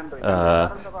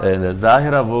 இந்த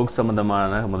ஜாகிரா வோக்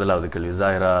சம்பந்தமான முதலாவது கேள்வி,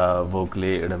 ஜாகிரா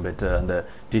வோக்லே இடம்பெற்ற அந்த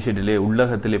டிஷர்ட்டிலே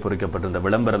உள்ளகத்திலே பொறிக்கப்பட்டிருந்த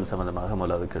விளம்பரம் சம்பந்தமாக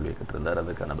முதலாவது கேள்வி கேட்டிருந்தார்.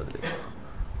 அதுக்கான பதில்.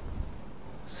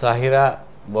 ஜாகிரா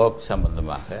வோக்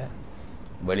சம்பந்தமாக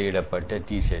வெளியிடப்பட்ட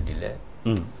டிஷர்ட்டில்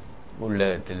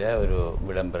உள்ளகத்தில் ஒரு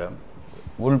விளம்பரம்,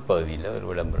 உள்பகுதியில் ஒரு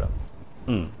விளம்பரம்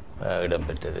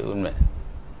இடம்பெற்றது உண்மை.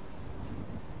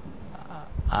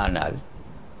 ஆனால்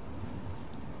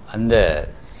அந்த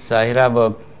ஜாகிரா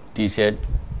வோக் டிஷர்ட்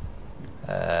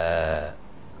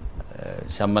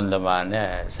சம்பந்தமான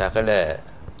சகல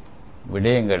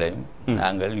விடயங்களையும்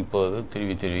நாங்கள் இப்போது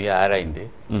திருவி ஆராய்ந்து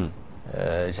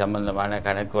சம்பந்தமான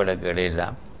கணக்கு வழக்குகளை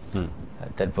எல்லாம்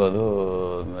தற்போது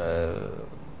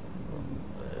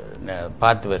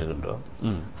பார்த்து வருகின்றோம்.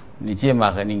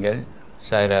 நிச்சயமாக நீங்கள்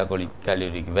சாய்ரா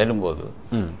கல்லூரிக்கு வரும்போது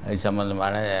அது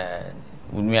சம்பந்தமான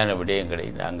உண்மையான விடயங்களை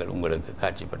நாங்கள் உங்களுக்கு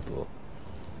காட்சிப்படுத்துவோம்.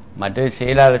 மற்ற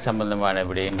செயலாளர் சம்பந்தமான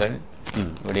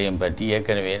விடயம் பற்றி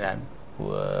ஏற்கனவே நான்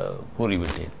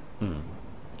கூறிவிட்டேன்.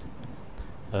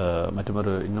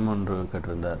 மற்றொரு இன்னும் ஒன்று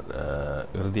கேட்டிருந்தார்.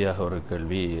 இறுதியாக ஒரு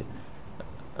கேள்வி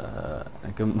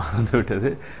எனக்கு மறந்துவிட்டது.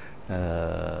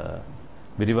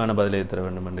 விரிவான பதிலை தர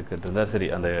வேண்டும் என்று கேட்டிருந்தார். சரி,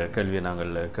 அந்த கேள்வியை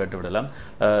நாங்கள் கேட்டுவிடலாம்.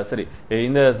 சரி,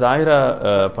 இந்த சாய்ரா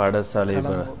பாடசாலை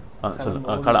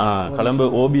கலம்பு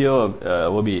ஓபி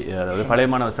அதாவது பழைய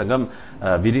மாணவர் சங்கம்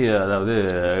அதாவது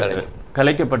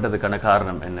கலைக்கப்பட்டதுக்கான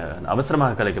காரணம் என்ன,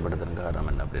 அவசரமாக கலைக்கப்பட்டதன் காரணம்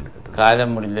என்ன அப்படின்னு கேட்டு.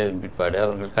 காலம் முடிந்த பிற்பாடு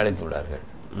அவர்கள் கலைத்துள்ளார்கள்.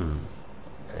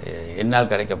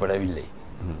 என்னால் கலைக்கப்படவில்லை.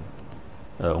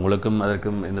 உங்களுக்கும்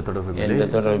அதற்கும் எந்த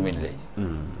தொடர்பும் இல்லை.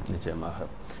 நிச்சயமாக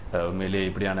உண்மையிலேயே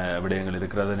இப்படியான விடயங்கள்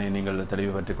இருக்கிறதனை நீங்கள்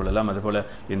தெளிவு பற்றிக் கொள்ளலாம். அதுபோல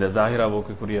இந்த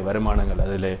ஜாகிராவுக்குரிய வருமானங்கள்,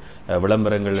 அதில்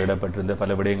விளம்பரங்கள் இடப்பட்டிருந்த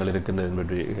பல விடயங்கள் இருக்கின்றது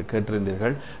என்று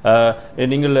கேட்டிருந்தீர்கள்.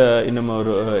 நீங்கள் இன்னும்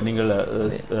நீங்கள்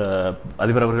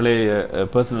அதிபர் அவர்களை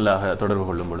பர்சனலாக தொடர்பு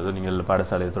கொள்ளும் பொழுது, நீங்கள்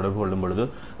பாடசாலையை தொடர்பு கொள்ளும் பொழுது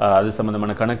அது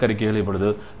சம்பந்தமான கணக்கறிக்கைகள்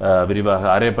இப்பொழுது விரிவாக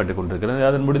அறையப்பட்டுக் கொண்டிருக்கிறது.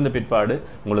 அதன் முடிந்த பிற்பாடு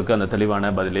உங்களுக்கு அந்த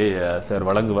தெளிவான பதிலை சார்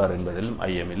வழங்குவார் என்பதில்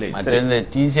ஐயமில்லை. இந்த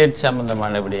டிஷர்ட்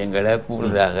சம்பந்தமான விடயங்களை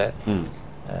கூடுதலாக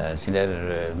சிலர்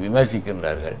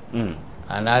விமர்சிக்கின்றார்கள்.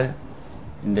 ஆனால்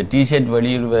இந்த டிஷர்ட்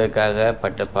வெளியிடுவதற்காக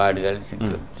பட்ட பாடுகள்,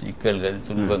 சிக்கல்கள்,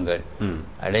 துன்பங்கள்,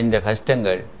 அடைந்த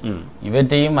கஷ்டங்கள்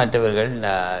இவற்றையும் மற்றவர்கள்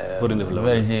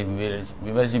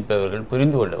விமர்சிப்பவர்கள்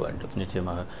புரிந்து கொள்ள வேண்டும்.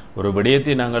 நிச்சயமாக ஒரு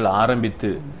விடயத்தை நாங்கள்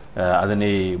ஆரம்பித்து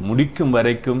அதனை முடிக்கும்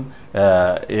வரைக்கும்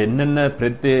என்னென்ன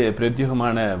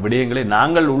பிரத்யேகமான விடயங்களை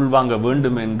நாங்கள் உள்வாங்க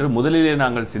வேண்டும் என்று முதலிலே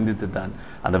நாங்கள் சிந்தித்துத்தான்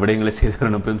அந்த விடயங்களை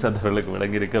செய்து பிரின்சாத் அவர்களுக்கு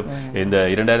விளங்கியிருக்கும். இந்த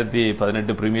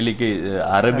 2018 பிரீமியர் லீக்கை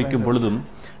ஆரம்பிக்கும் பொழுதும்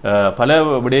பல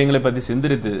விடயங்களை பற்றி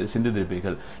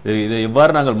சிந்தித்திருப்பீர்கள். இதை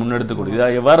எவ்வாறு நாங்கள் முன்னெடுத்துக்கொண்டு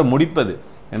இதை எவ்வாறு முடிப்பது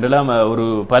என்றெல்லாம் ஒரு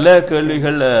பல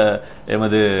கேள்விகள்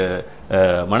எமது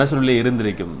மனசுள்ளே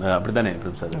இருந்திருக்கும். அப்படித்தானே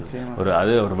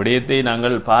ஒரு விடயத்தை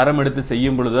நாங்கள் பாரம் எடுத்து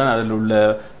செய்யும் பொழுதுதான் அதில் உள்ள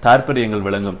தாற்பயங்கள்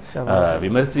விளங்கும்.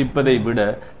 விமர்சிப்பதை விட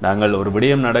நாங்கள் ஒரு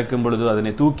விடயம் நடக்கும் பொழுது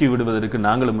அதனை தூக்கி விடுவதற்கு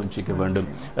நாங்களும் முயற்சிக்க வேண்டும்.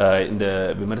 இந்த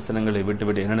விமர்சனங்களை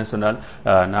விட்டுவிட்டு என்னென்ன சொன்னால்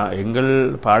எங்கள்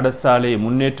பாடசாலையை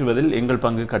முன்னேற்றுவதில் எங்கள்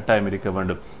பங்கு கட்டாயம் இருக்க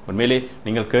வேண்டும். உண்மையிலே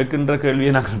நீங்கள் கேட்கின்ற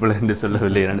கேள்வியை நாங்கள் பிள்ளை என்று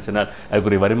சொல்லவில்லை. என்னென்னு சொன்னால்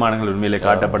அதுக்குரிய வருமானங்கள் உண்மையிலே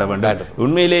காட்டப்பட வேண்டும்.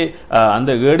 உண்மையிலே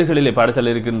அந்த ஏடுகளிலே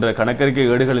பாடசாலை இருக்கின்ற கணக்கறிக்கை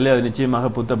ஏடுகளிலே அது நிச்சயமாக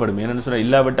புத்தப்படும். ஏனென்று சொன்னால்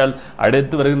இல்லாவிட்டால்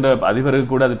அடுத்து வருகின்ற அதிபருக்கு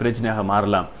கூட அது பிரச்சனையாக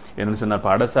மாறலாம். என்று சொன்னால்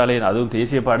பாடசாலை, அதுவும்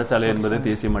தேசிய பாடசாலை என்பது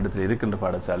தேசிய மட்டத்தில் இருக்கின்ற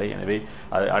பாடசாலை. எனவே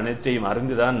அனைத்தையும்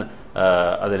அறிந்துதான்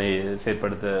அதனை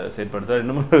செயற்படுத்த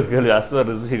இன்னும்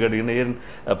அஸ்வர் கேட்டீங்கன்னா ஏன்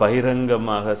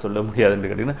பகிரங்கமாக சொல்ல முடியாது என்று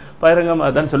கேட்டீங்கன்னா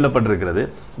பகிரங்கமாக தான் சொல்லப்பட்டிருக்கிறது.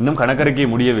 இன்னும் கணக்கறிக்கை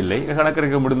முடியவில்லை.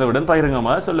 கணக்கறிக்கை முடிந்தவுடன்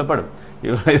பகிரங்கமாக சொல்லப்படும்.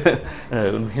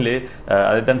 உண்மையிலே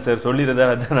அதைத்தான் சார்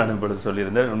சொல்லியிருந்தார். அதான் நான் இப்பொழுது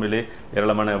சொல்லியிருந்தேன். உண்மையிலே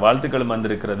ஏராளமான வாழ்த்துக்களும்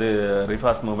வந்திருக்கிறது.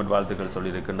 ரிஃபாஸ் முகமது வாழ்த்துக்கள்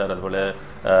சொல்லியிருக்கின்றார். அதுபோல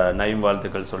நயீம்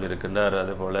வாழ்த்துக்கள் சொல்லியிருக்கின்றார்.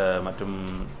 அதுபோல மற்றும்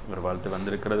ஒரு வாழ்த்து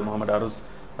வந்திருக்கிறது. முகமது அருஸ்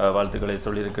வாழ்த்துக்களை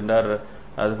சொல்லியிருக்கின்றார்.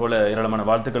 அதுபோல ஏராளமான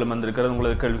வாழ்த்துக்களும் வந்திருக்கிறது.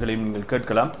 உங்களது கேள்விகளையும் நீங்கள்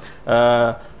கேட்கலாம்.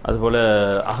 அதுபோல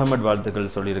அகமது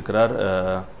வாழ்த்துக்கள் சொல்லியிருக்கிறார்.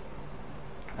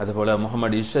 அதுபோல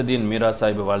முகமது இஷதீன் மீரா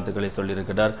சாஹிப் வாழ்த்துக்களை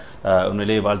சொல்லியிருக்கிறார்.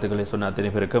 உண்மையிலேயே வாழ்த்துக்களை சொன்ன அத்தனை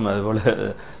பேருக்கும். அதுபோல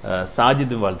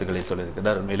சாஜிதும் வாழ்த்துக்களை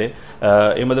சொல்லியிருக்கிறார். உண்மையிலே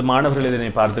எமது மாணவர்கள் இதனை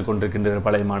பார்த்து கொண்டிருக்கின்ற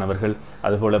பழைய மாணவர்கள்,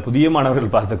 அதுபோல புதிய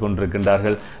மாணவர்கள் பார்த்து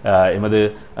கொண்டிருக்கின்றார்கள். எமது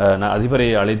அதிபரை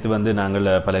அழைத்து வந்து நாங்கள்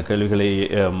பல கேள்விகளை,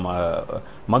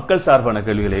 மக்கள் சார்பான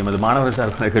கேள்விகளை, எமது மாணவர்கள்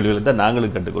சார்பான கேள்விகளை தான்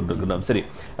நாங்களும் கற்றுக்கொண்டிருக்கின்றோம். சரி,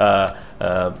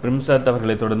 பிரிம்சாத்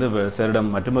அவர்களை தொடர்ந்து சாரிடம்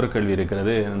மற்றொரு கேள்வி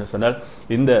இருக்கிறது. என்று சொன்னால்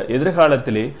இந்த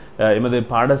எதிர்காலத்திலே எமது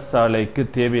பாடசாலைக்கு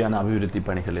தேவையான அபிவிருத்தி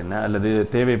பணிகள் என்ன, அல்லது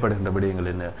தேவைப்படுகின்ற விடயங்கள்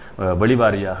என்ன,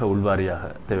 வெளிவாரியாக உள்வாரியாக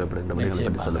தேவைப்படுகின்ற விடயங்களை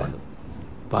பற்றி சொல்ல வேண்டும்.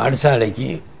 பாடசாலைக்கு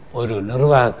ஒரு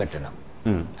நிர்வாக கட்டணம்,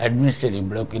 அட்மினிஸ்ட்ரேட்டிவ்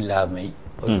பிளாக் இல்லாமை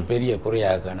ஒரு பெரிய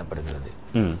குறையாக காணப்படுகிறது.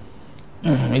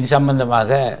 இது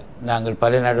சம்பந்தமாக நாங்கள்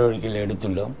பல நடவடிக்கைகள்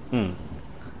எடுத்துள்ளோம்.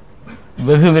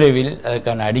 வெகு விரைவில்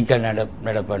அதற்கான அடிக்கல்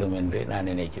நடப்படும் என்று நான்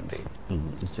நினைக்கின்றேன்.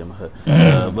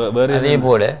 அதே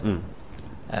போல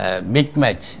பிக்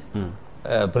மேட்ச்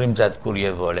பிரிம்சாத்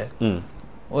கூறியது போல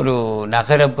ஒரு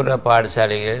நகரப்புற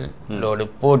பாடசாலைகளோடு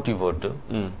போட்டி போட்டு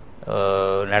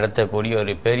நடத்தக்கூடிய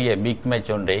ஒரு பெரிய பிக்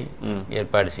மேட்ச் ஒன்றை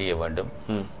ஏற்பாடு செய்ய வேண்டும்.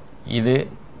 இது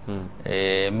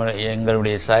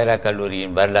எங்களுடைய சாய்ரா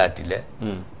கல்லூரியின் வரலாற்றில்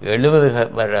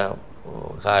 70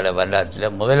 கால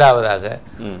வரலாற்றில் முதலாவதாக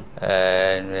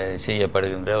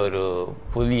செய்யப்படுகின்ற ஒரு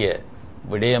புதிய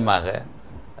விடயமாக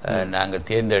நாங்கள்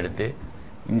தேர்ந்தெடுத்து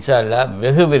இன்ஷா அல்லாஹ்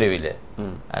வெகு விரைவில்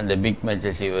அந்த பிக்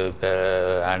மேட்சை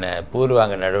செய்வதற்கான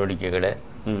பூர்வாங்க நடவடிக்கைகளை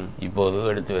இப்போது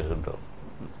எடுத்து வருகின்றோம்.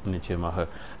 நிச்சயமாக.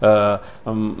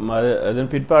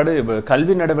 அதன் பிற்பாடு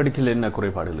கல்வி நடவடிக்கையில் என்ன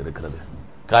குறைபாடுகள் இருக்கிறது?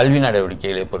 கல்வி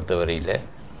நடவடிக்கைகளை பொறுத்தவரையில்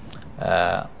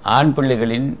ஆண்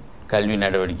பிள்ளைகளின் கல்வி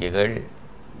நடவடிக்கைகள்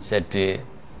சற்று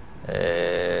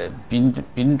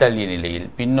பின்தள்ளிய நிலையில்,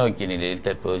 பின்னோக்கிய நிலையில்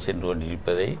தற்போது சென்று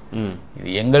கொண்டிருப்பதை இது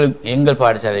எங்கள்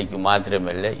பாடசாலைக்கு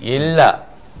மாத்திரமல்ல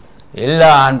எல்லா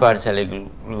ஆண்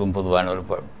பாடசாலைகளுக்கும் பொதுவான ஒரு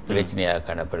பிரச்சனையாக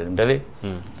காணப்படுகின்றது.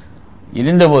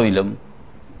 இருந்த போதிலும்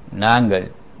நாங்கள்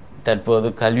தற்போது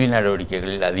கல்வி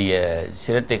நடவடிக்கைகளில் அதிக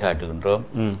சிரத்தை காட்டுகின்றோம்.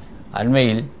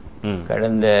 அண்மையில்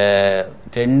கடந்த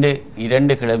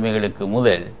 2 கிழமைகளுக்கு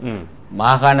முதல்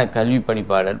மாகாண கல்வி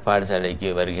பணிப்பாளர் பாடசாலைக்கு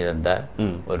வருகை தந்தார்.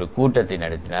 ஒரு கூட்டத்தை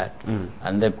நடத்தினார்.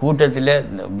 அந்த கூட்டத்தில்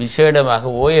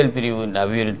விசேடமாக ஓயல் பிரிவின்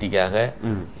அபிவிருத்திக்காக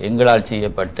எங்களால்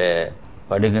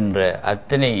செய்யப்படுகின்ற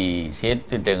அத்தனை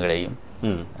செயற்திட்டங்களையும்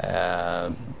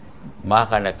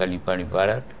மாகாண கல்வி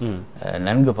பணிப்பாளர்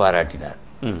நன்கு பாராட்டினார்.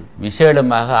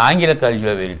 விசேடமாக ஆங்கில கல்வி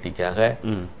அபிவிருத்திக்காக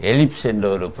எலிப்ஸ் என்ற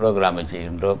ஒரு புரோகிராமை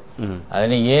செய்கின்றோம்.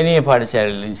 அதனை ஏனைய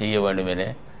பாடசாலைகளிலும் செய்ய வேண்டும் என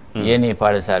ஏனைய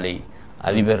பாடசாலை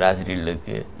அதிபர்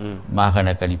ஆசிரியர்களுக்கு மாகாண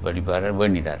கல்வி பணிப்பாளர்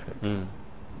வேண்டினார்கள்.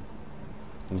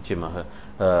 நிச்சயமாக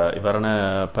இவ்வாறான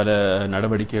பல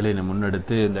நடவடிக்கைகளை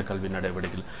முன்னெடுத்து இந்த கல்வி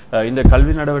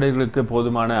நடவடிக்கைகளுக்கு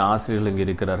போதுமான ஆசிரியர்கள் இங்கே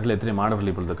இருக்கிறார்கள். எத்தனை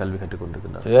மாணவர்கள் இப்பொழுது கல்வி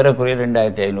கற்றுக்கொண்டிருக்கிறார்கள்? ஏறக்குறைய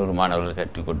 2500 மாணவர்கள்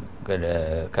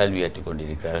கல்வி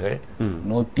கற்றுக்கொண்டிருக்கிறார்கள்.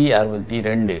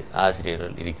 162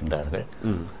 ஆசிரியர்கள் இருக்கின்றார்கள்.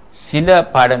 சில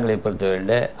பாடங்களை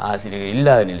பொறுத்தவரையில் ஆசிரியர்கள்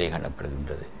இல்லாத நிலை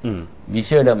காணப்படுகின்றது.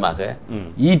 விசேடமாக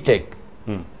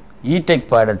இடெக்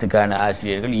பாடத்துக்கான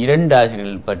ஆசிரியர்கள் 2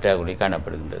 ஆசிரியர்கள் பற்றாக்குறை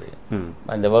காணப்படுகின்றது.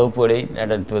 அந்த வகுப்புகளை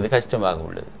நடத்துவது கஷ்டமாக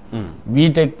உள்ளது.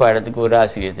 பிடெக் பாடத்துக்கு ஒரு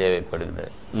ஆசிரியர்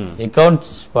தேவைப்படுகின்றது.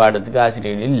 அக்கவுண்ட்ஸ் பாடத்துக்கு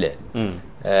ஆசிரியர்கள் இல்லை.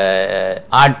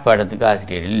 ஆர்ட் பாடத்துக்கு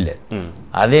ஆசிரியர்கள் இல்லை.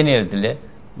 அதே நேரத்தில்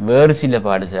வேறு சில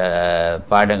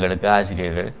பாடங்களுக்கு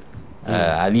ஆசிரியர்கள்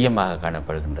அதிகமாக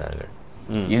காணப்படுகின்றார்கள்.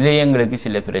 இதில் எங்களுக்கு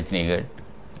சில பிரச்சனைகள்,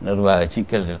 நிர்வாக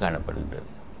சிக்கல்கள் காணப்படுகின்றது.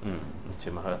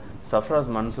 நிச்சயமாக. சஃப்ராஸ்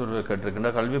மன்சூர் கேட்டிருக்கின்ற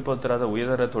கல்வி பொறுத்தராத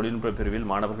உயர்தர தொழில்நுட்ப பிரிவில்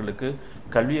மாணவர்களுக்கு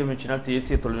கல்வி அமைச்சினால்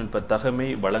தேசிய தொழில்நுட்ப தகமை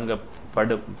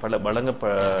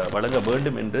வழங்க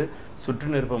வேண்டும் என்று சுற்று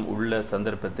நிருபம் உள்ள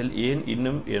சந்தர்ப்பத்தில் ஏன்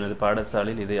இன்னும் எனது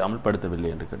பாடசாலையில் இதை அமல்படுத்தவில்லை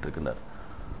என்று கேட்டிருக்கின்றார்.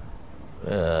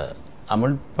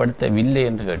 அமல்படுத்தவில்லை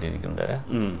என்று கேட்டிருக்கின்றார்.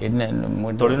 என்ன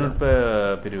தொழில்நுட்ப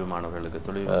பிரிவு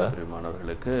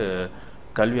மாணவர்களுக்கு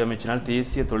கல்வி அமைச்சினால்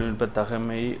தேசிய தொழில்நுட்ப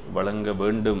தகமை வழங்க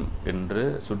வேண்டும் என்று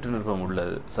சுற்று நிருபம் உள்ள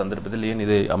சந்தர்ப்பத்தில் ஏன்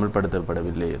இதை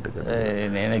அமல்படுத்தப்படவில்லை என்று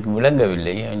எனக்கு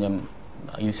விளங்கவில்லை. கொஞ்சம்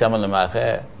இது சம்பந்தமாக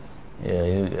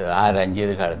ஆராய்ச்சி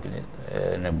எதிர்காலத்தில்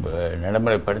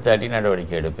நடைமுறைப்படுத்தாட்டி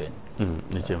நடவடிக்கை எடுப்பேன்.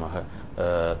 நிச்சயமாக.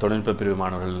 தொழில்நுட்ப பிரிவு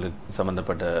மாணவர்களுக்கு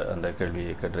சம்பந்தப்பட்ட அந்த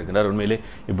கேள்வியை கேட்டிருக்கிறார். உண்மையிலே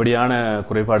இப்படியான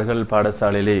குறைபாடுகள்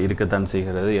பாடசாலையிலே இருக்கத்தான்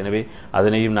செய்கிறது. எனவே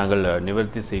அதனையும் நாங்கள்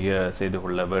நிவர்த்தி செய்து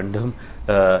கொள்ள வேண்டும்.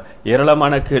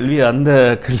 ஏராளமான கேள்வி அந்த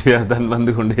கேள்வியாக தான்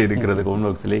வந்து கொண்டே இருக்கிறது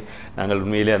கோன்பாக்ஸிலே. நாங்கள்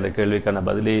உண்மையிலே அந்த கேள்விக்கான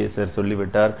பதிலை சார்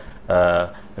சொல்லிவிட்டார்.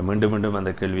 மீண்டும் மீண்டும்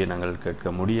அந்த கேள்வியை நாங்கள்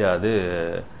கேட்க முடியாது.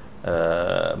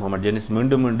 முகமது ஜெனிஸ்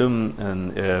மீண்டும்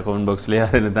கமெண்ட் பாக்ஸ்லேயே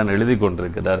அதை தான் எழுதி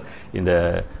கொண்டிருக்கிறார்.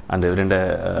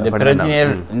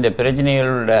 இந்த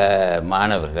பிரச்சனைகளோட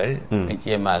மாணவர்கள்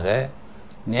நிச்சயமாக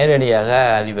நேரடியாக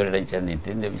அதிபரிடம்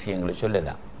சந்தித்து இந்த விஷயங்களை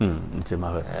சொல்லலாம்.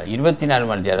 நிச்சயமாக 24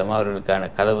 மணி நேரமும்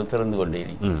அவர்களுக்கான கதவு திறந்து கொண்டே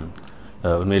இருக்கிறது.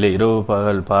 உண்மையிலே இரவு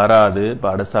பகல் பாராது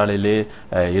பாடசாலையிலே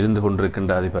இருந்து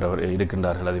கொண்டிருக்கின்ற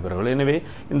அதிபர்கள். எனவே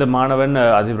இந்த மாணவன்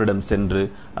அதிபரிடம் சென்று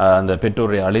அந்த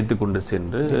பெற்றோரை அழைத்து கொண்டு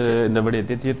சென்று இந்த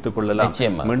விடயத்தை தீர்த்து கொள்ளலாம்.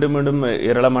 மீண்டும்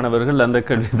ஏராளமானவர்கள் அந்த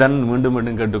கேள்வி தான் மீண்டும்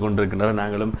கேட்டுக்கொண்டிருக்கின்றனர்.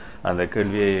 நாங்களும் அந்த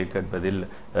கேள்வியை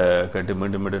கேட்டு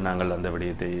மீண்டும் நாங்கள் அந்த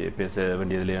விடயத்தை பேச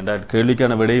வேண்டியதில்லை என்றால்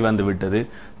கேள்விக்கான விடை வந்துவிட்டது,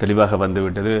 தெளிவாக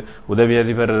வந்துவிட்டது. உதவி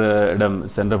அதிபரிடம்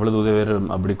சென்ற பொழுது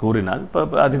உதவியரும் அப்படி கூறினால்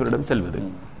அதிபரிடம் செல்வது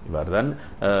இவ்வாறுதான்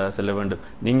செல்ல வேண்டும்.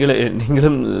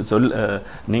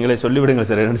 நீங்களே சொல்லிவிடுங்கள்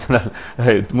சார். என்ன சொன்னால்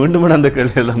மீண்டும் அந்த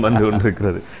கேள்வி எல்லாம் வந்து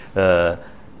கொண்டிருக்கிறது.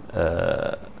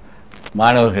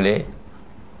 மாணவர்களே,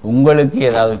 உங்களுக்கு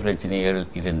ஏதாவது பிரச்சனைகள்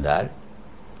இருந்தால்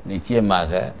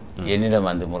நிச்சயமாக என்னிடம்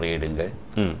வந்து முறையிடுங்கள்.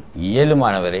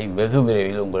 இயலுமானவரை வெகு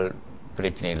விரைவில் உங்கள்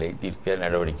பிரச்சனைகளை தீர்க்க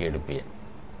நடவடிக்கை எடுப்பேன்.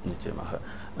 நிச்சயமாக.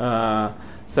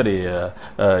 சரி,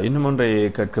 இன்னும் ஒன்றை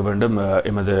கேட்க வேண்டும்.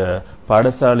 எமது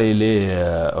பாடசாலையிலே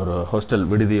ஒரு ஹாஸ்டல்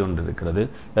விடுதி ஒன்று இருக்கிறது.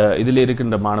 இதில்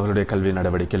இருக்கின்ற மாணவர்களுடைய கல்வி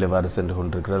நடவடிக்கைகள் எவ்வாறு சென்று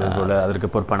கொண்டிருக்கிறது, அதுபோல அதற்கு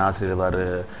பொறுப்பான ஆசிரியர் எவ்வாறு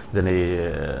இதனை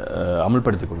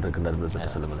அமல்படுத்தி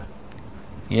கொண்டிருக்கின்றார் சொல்லுங்கள்.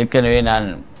 ஏற்கனவே நான்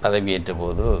பதவியேற்ற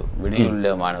போது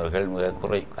வெளியுள்ள மாணவர்கள் மிக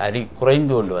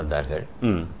குறைந்து கொண்டு வந்தார்கள்.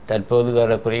 தற்போது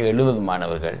வரக்குறைய 70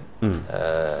 மாணவர்கள்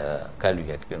கல்வி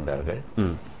கற்கின்றார்கள்.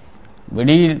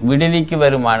 விடுதிக்கு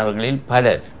வரும் மாணவர்களில்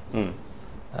பலர்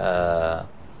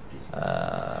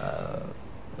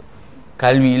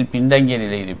கல்வியில் பின்தங்கிய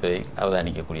நிலையில் இருப்பதை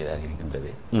அவதானிக்கக்கூடியதாக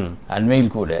இருக்கின்றது.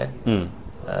 அண்மையில் கூட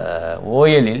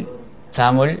ஓயலில்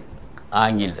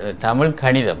தமிழ்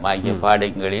கணிதம் ஆகிய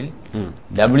பாடங்களில்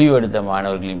W எடுத்த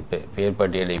மாணவர்களின் பெயர்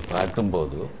பட்டியலை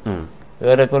பார்க்கும்போது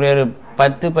ஏறக்குறைய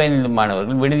 10-15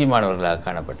 மாணவர்கள் விடுதி மாணவர்களாக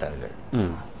காணப்பட்டார்கள்.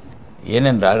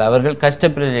 ஏனென்றால் அவர்கள்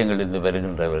கஷ்டப்பிரதேசங்களிலிருந்து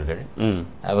வருகின்றவர்கள்.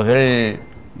 அவர்கள்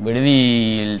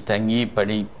விடுதியில் தங்கி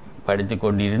படித்து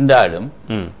கொண்டிருந்தாலும்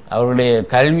அவர்களுடைய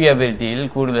கல்வி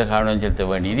அபிவிருத்தியில் கூடுதல் கவனம் செலுத்த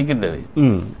வேண்டி இருக்கின்றது.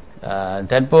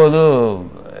 தற்போது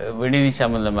விடுதி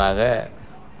சம்பந்தமாக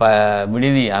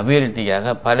விடுதி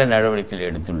அபிவிருத்திக்காக பல நடவடிக்கைகள்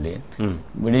எடுத்துள்ளேன்.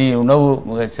 விடுதி உணவு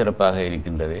மிக சிறப்பாக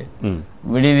இருக்கின்றது.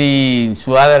 விடுதி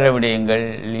சுகாதார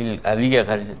விடயங்களில் அதிக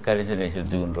கரிசனை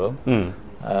செலுத்துகின்றோம்.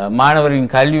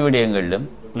 மாணவர்களின் கல்வி விடயங்களிலும்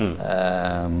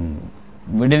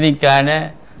விடுதிக்கான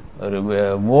ஒரு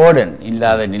வார்டன்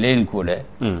இல்லாத நிலையில் கூட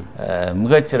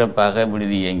மிகச் சிறப்பாக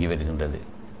விடுதி இயங்கி வருகின்றது.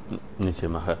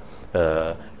 நிச்சயமாக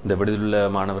இந்த விடுதியுள்ள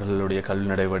மாணவர்களுடைய கல்வி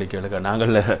நடவடிக்கைகளுக்கு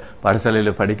நாங்கள்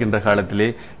பாடசாலையில் படிக்கின்ற காலத்திலே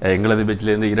எங்களது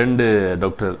பேச்சிலிருந்து 2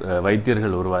 டாக்டர்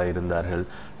வைத்தியர்கள் உருவாகியிருந்தார்கள்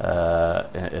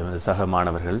சக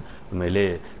மாணவர்கள். உண்மையிலே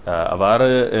அவ்வாறு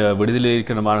விடுதியில்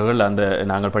இருக்கிற மாணவர்கள் அந்த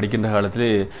நாங்கள் படிக்கின்ற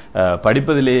காலத்திலே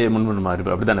படிப்பதிலேயே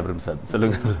முன்மாறி அப்படித்தானே பிரம்சாத்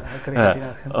சொல்லுங்கள்.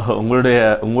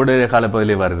 உங்களுடைய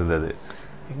காலப்பகுதியிலே வார இருந்தது?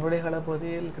 எங்களுடைய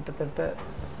காலப்பகுதியில் கிட்டத்தட்ட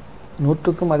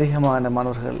 100க்கும் அதிகமான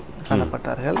மாணவர்கள்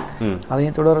காணப்பட்டார்கள்.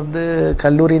 அதைத் தொடர்ந்து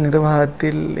கல்லூரி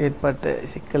நிர்வாகத்தில் ஏற்பட்ட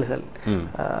சிக்கல்கள்,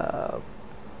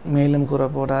 மேலும்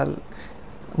கூறப்போனால்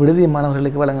விடுதி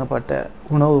மாணவர்களுக்கு வழங்கப்பட்ட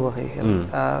உணவு வகைகள்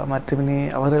மற்றும்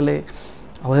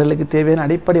அவர்களுக்கு தேவையான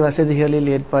அடிப்படை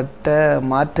வசதிகளில் ஏற்பட்ட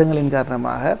மாற்றங்களின்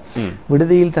காரணமாக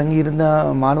விடுதியில் தங்கியிருந்த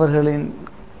மாணவர்களின்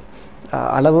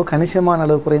அளவு கணிசமான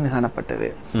அளவு குறைந்து காணப்பட்டது.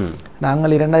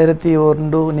 நாங்கள்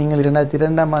 2001 நீங்கள்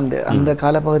 2002ஆம் ஆண்டு அந்த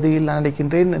காலப்பகுதியில் நான்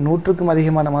நினைக்கின்றேன் 100க்கும்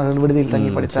அதிகமான மாணவர்கள் விடுதியில்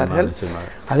தங்கி படித்தார்கள்.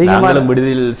 அதிகமான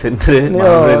விடுதியில் சென்று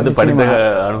படித்த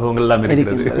அனுபவங்கள் எல்லாம்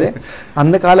இருக்கிறது.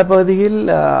 அந்த காலப்பகுதியில்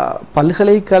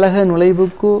பல்கலைக்கழக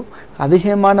நுழைவுக்கு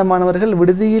அதிகமான மாணவர்கள்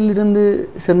விடுதியில் இருந்து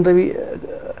சென்ற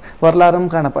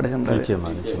வரலாறும் காணப்படுகின்றது.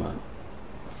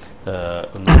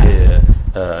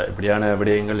 இப்படியான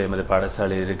விடயங்கள் எமது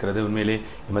பாடசாலையில் இருக்கிறது. உண்மையிலே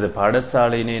எமது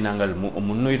பாடசாலையினை நாங்கள்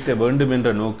முன்வைக்க வேண்டும் என்ற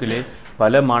நோக்கிலே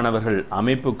பல மாணவர்கள்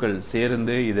அமைப்புகள்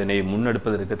சேர்ந்து இதனை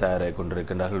முன்னெடுப்பதற்கு தயாராக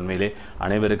கொண்டிருக்கின்றார்கள். உண்மையிலே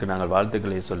அனைவருக்கு நாங்கள்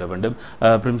வாழ்த்துக்களை சொல்ல வேண்டும்.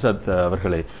 பிரிம்சாத்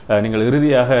அவர்களை நீங்கள்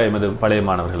இறுதியாக எமது பழைய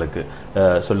மாணவர்களுக்கு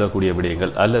சொல்லக்கூடிய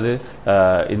விடயங்கள் அல்லது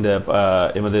இந்த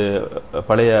எமது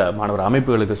பழைய மாணவர்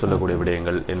அமைப்புகளுக்கு சொல்லக்கூடிய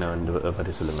விடயங்கள் என்னவென்று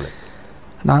பற்றி சொல்லுங்களேன்.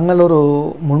 நாங்கள் ஒரு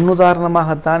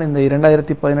முன்னுதாரணமாகத்தான் இந்த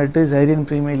 2018 ஜைரியன்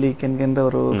பிரீமியர் லீக் என்கின்ற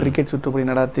ஒரு கிரிக்கெட் சுற்றுப்படி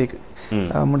நடத்தி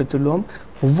முடித்துள்ளோம்.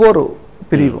 ஒவ்வொரு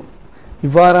பிரிவும்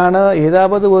இவ்வாறான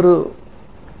ஏதாவது ஒரு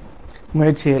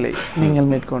முயற்சிகளை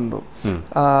நீங்கள் மேற்கொண்டோம்.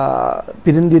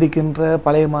 பிரிந்திருக்கின்ற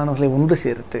பழைய மாணவர்களை ஒன்று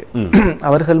சேர்த்து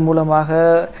அவர்கள் மூலமாக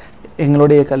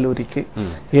எங்களுடைய கல்லூரிக்கு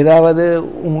ஏதாவது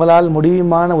உங்களால்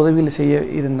முடியுமான உதவியில் செய்ய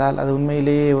இருந்தால் அது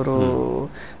உண்மையிலேயே ஒரு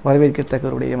வரவேற்கத்தக்க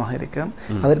ஒரு விடயமாக இருக்கும்.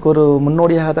 அதற்கு ஒரு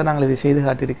முன்னோடியாகத்தான் நாங்கள் இதை செய்து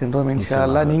காட்டியிருக்கின்றோம். இன்ஷா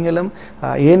அல்லாஹ் நீங்களும்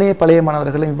ஏனைய பழைய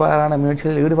மாணவர்களும் இவ்வாறான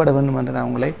முயற்சிகளில் ஈடுபட வேண்டும் என்று நான்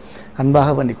உங்களை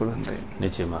அன்பாக வேண்டிக் கொள்கின்றேன்.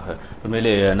 நிச்சயமாக.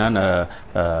 உண்மையிலே நான்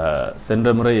சென்ற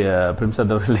முறை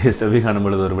பிரிம்சாத் அவர்களே செவி காணும்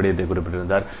பொழுது ஒரு விடயத்தை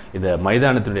குறிப்பிட்டிருந்தார். இந்த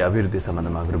மைதானத்தினுடைய அபிவிருத்தி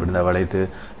சம்பந்தமாக குறிப்பிட்டிருந்தார். வளைத்து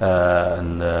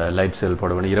இந்த லைட் செல்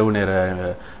போட வேண்டும், இரவு நேர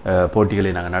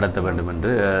போட்டிகளை நாங்கள் நடத்த வேண்டும்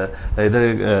என்று. இதை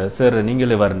சார்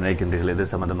நீங்கள் எவ்வாறு நினைக்கின்றீர்கள் இது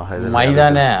சம்பந்தமாக?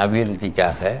 மைதான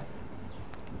அபிவிருத்திக்காக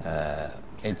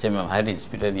HMM ஹரிஸ்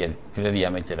பிரதி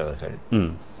அமைச்சர் அவர்கள்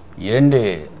 2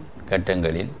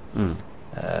 கட்டங்களில்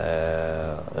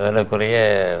ஏறக்குறைய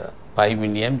 5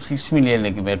 மில்லியன் 6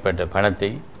 மில்லியனுக்கு மேற்பட்ட பணத்தை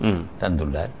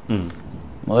தந்துள்ளார்.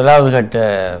 முதலாவது கட்ட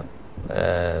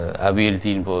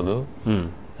அபிவிருத்தியின் போது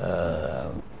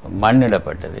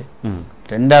மண்ணிடப்பட்டது.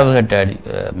 2வது கட்ட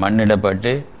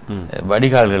மண்ணிடப்பட்டு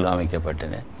வடிகால்கள்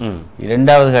அமைக்கப்பட்டன.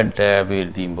 2வது கட்ட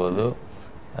அபிவிருத்தியின் போது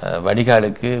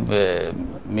வடிகாலுக்கு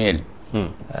மேல்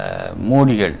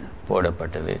மூடிகள்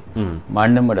போடப்பட்டது,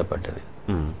 மண்ணும் இடப்பட்டது.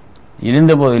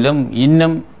 இருந்த போதிலும்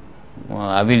இன்னும்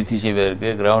அபிவிருத்தி செய்வதற்கு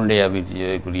கிரவுண்டை அபிவிருத்தி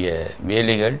செய்வதற்குரிய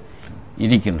வேலைகள்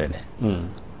இருக்கின்றன.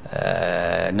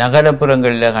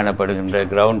 நகரப்புறங்களில் காணப்படுகின்ற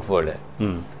கிரவுண்ட் போல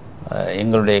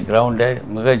எங்களுடைய கிரவுண்டை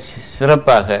மிக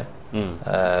சிறப்பாக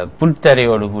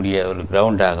புல்தரையோடு கூடிய ஒரு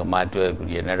கிரவுண்டாக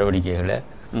மாற்றுவதற்குரிய நடவடிக்கைகளை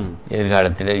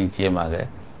எதிர்காலத்தில் நிச்சயமாக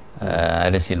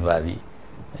அரசியல்வாதி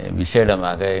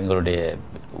விசேடமாக எங்களுடைய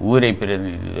ஊரை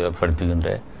பிரதிநிதித்துவப்படுத்துகின்ற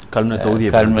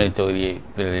கல்முனை தொகுதியை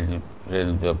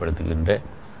பிரதிநிதித்துவப்படுத்துகின்ற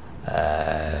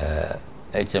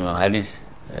HMM ஹாரிஸ்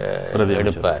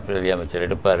பிரதி அமைச்சர்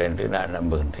எடுப்பார் என்று நான்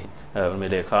நம்புகின்றேன்.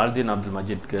 உண்மையிலே கால்தீன் அப்துல்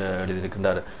மஜீத்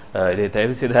எழுதியிருக்கின்றார், இதை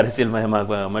தயவு செய்து அரசியல்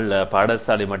மயமாக்காமல்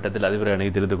பாடசாலை மட்டத்தில் அதிபரை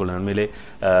அணுகி தெரிந்து கொள்ள. உண்மையிலே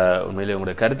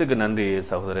உங்களுடைய கருத்துக்கு நன்றி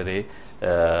சகோதரரே.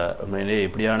 உண்மையிலே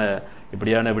இப்படியான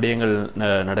விடயங்கள்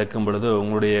நடக்கும் பொழுது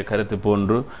உங்களுடைய கருத்து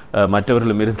போன்று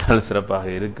மற்றவர்களும் இருந்தால் சிறப்பாக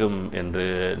இருக்கும் என்று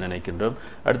நினைக்கின்றோம்.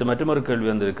 அடுத்து மற்றொரு கேள்வி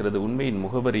வந்திருக்கிறது, உண்மையின்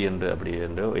முகவரி என்று அப்படி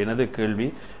என்று. எனது கேள்வி,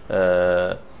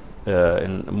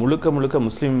 முழுக்க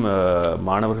முஸ்லிம்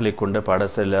மாணவர்களை கொண்ட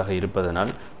பாடசாலையாக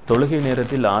இருப்பதனால் தொழுகை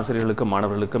நேரத்தில் ஆசிரியர்களுக்கும்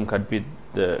மாணவர்களுக்கும்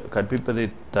கற்பிப்பதை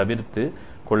தவிர்த்து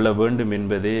கொள்ள வேண்டும்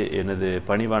என்பதே எனது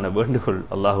பணிவான வேண்டுகோள்.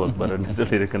 அல்லாஹ் அக்பர் என்று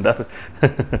சொல்லியிருக்கின்றார்.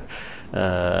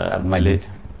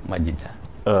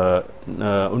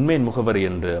 உண்மையின் முகவரி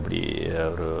என்று அப்படி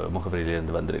ஒரு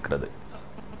முகவரியிலிருந்து வந்திருக்கிறது.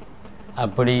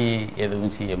 அப்படி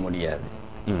எதுவும் செய்ய முடியாது.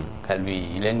 கல்வி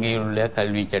இலங்கையில் உள்ள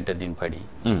கல்வி சட்டத்தின்படி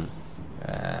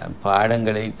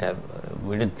பாடங்களை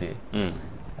விடுத்து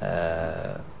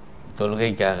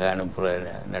தொழுகைக்காக அனுப்புகிற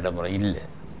நடைமுறை இல்லை.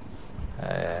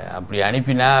 அப்படி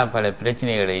அனுப்பினா பல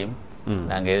பிரச்சனைகளையும்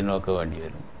நாங்கள் எதிர்நோக்க வேண்டி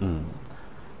வரும்.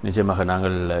 நிச்சயமாக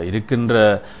நாங்கள் இருக்கின்ற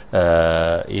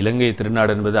இலங்கை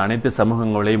திருநாடு என்பது அனைத்து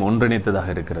சமூகங்களையும் ஒன்றிணைத்ததாக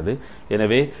இருக்கிறது.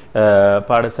 எனவே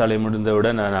பாடசாலை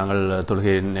முடிந்தவுடன் நாங்கள்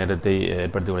தொழுகை நேரத்தை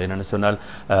ஏற்படுத்திக் என்னென்னு சொன்னால்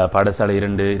பாடசாலை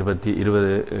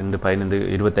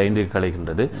 2:20-15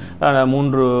 கலைகின்றது.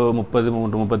 3:30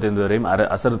 3:35 வரையும்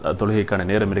அசர் தொழுகைக்கான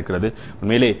நேரம் இருக்கிறது.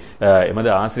 உண்மையிலே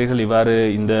எமது ஆசிரியர்கள் இவ்வாறு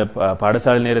இந்த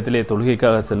பாடசாலை நேரத்திலே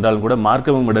தொழுகைக்காக சென்றாலும் கூட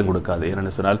மார்க்கமும் இடம் கொடுக்காது.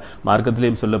 என்னென்னு சொன்னால்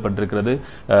மார்க்கத்திலேயும் சொல்லப்பட்டிருக்கிறது,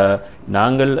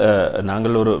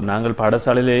 நாங்கள்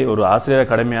பாடசாலையிலே ஒரு ஆசிரியர்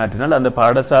கடமையாற்றினால் அந்த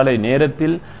பாடசாலை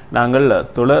நேரத்தில் நாங்கள்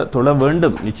தொழ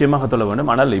வேண்டும், நிச்சயமாக தொழ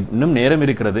வேண்டும். ஆனால் இன்னும் நேரம்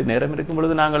இருக்கிறது. நேரம் இருக்கும்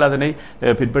பொழுது நாங்கள் அதனை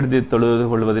பிற்படுத்தி தொழுது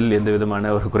கொள்வதில் எந்த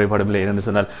விதமான ஒரு குறைபாடும் இல்லை. என்று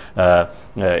சொன்னால்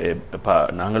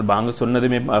நாங்கள் பாங்கு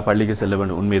சொன்னதுமே பள்ளிக்கு செல்ல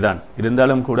வேண்டும், உண்மைதான்.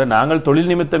 இருந்தாலும் கூட நாங்கள் தொழில்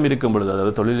நிமித்தம் இருக்கும் பொழுது,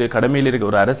 அதாவது தொழில் கடமையில்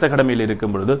ஒரு அரச கடமையில்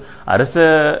இருக்கும் பொழுது, அரச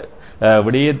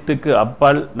விடயத்துக்கு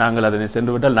அப்பால் நாங்கள் அதனை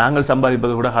சென்று விட்டால் நாங்கள்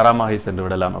சம்பாதிப்பது கூட ஹராமாக சென்று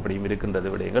விடலாம். அப்படியும் இருக்கின்றது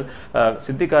விடயங்கள்.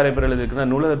 சித்திகாரைப்பரில் இருக்கிற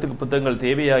நூலகத்துக்கு புத்தகங்கள்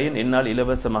தேவையாயின் என்னால்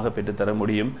இலவசமாக பெற்றுத்தர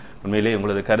முடியும். உண்மையிலே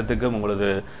உங்களது கருத்துக்கும்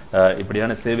உங்களது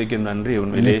இப்படியான சேவைக்கும் நன்றி.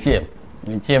 உண்மையிலே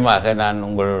நிச்சயமாக நான்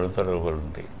உங்களோட தொடர்பு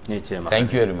கொள்கின்றேன். நிச்சயமாக.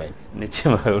 Thank you very much.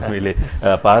 நிச்சயமாக. உண்மையிலே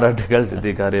பாராட்டுகள்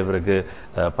சித்திகாரியவருக்கு,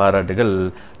 பாராட்டுகள்.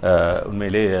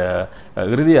 உண்மையிலே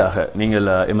இறுதியாக நீங்கள்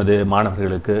எமது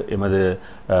மாணவர்களுக்கு, எமது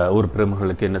ஊர்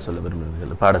பிரமுகர்களுக்கு என்ன சொல்ல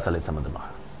விரும்புகிறீர்கள் பாடசாலை சம்பந்தமாக?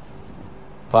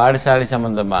 பாடசாலை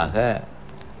சம்பந்தமாக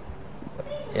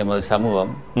எமது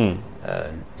சமூகம்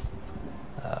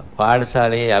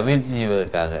பாடசாலையை அபிவிருத்தி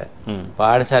செய்வதற்காக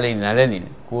பாடசாலை நலனில்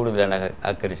கூடுதலான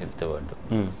அக்கறை செலுத்த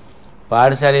வேண்டும்.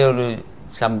 பாடசாலை ஒரு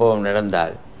சம்பவம்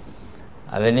நடந்தால்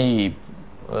அதனை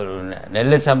ஒரு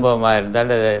நல்ல சம்பவமாக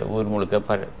இருந்தால் அதை ஊர் முழுக்க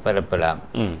பரப்பலாம்.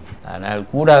 ஆனால்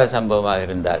கூடாத சம்பவமாக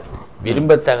இருந்தால்,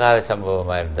 விரும்பத்தகாத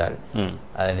சம்பவமாக இருந்தால்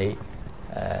அதனை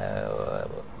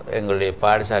எங்களுடைய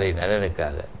பாடசாலை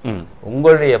நலனுக்காக,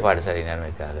 உங்களுடைய பாடசாலை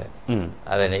நலனுக்காக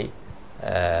அதனை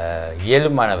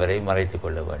இயலுமானவரை மறைத்து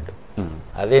கொள்ள வேண்டும்.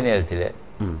 அதே நேரத்தில்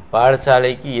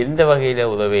பாடசாலைக்கு எந்த வகையில்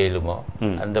உதவ இயலுமோ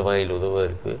அந்த வகையில்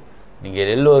உதவுவதற்கு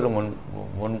நீங்கள் எல்லோரும்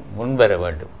முன்வர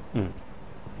வேண்டும்.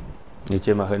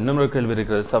 நிச்சயமாக. இன்னொரு கேள்வி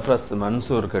இருக்கிறது. சஃப்ராஸ்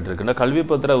மன்சூர் கேட்டிருக்கின்ற, கல்வி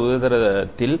பத்திர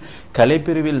உதவித்தரத்தில்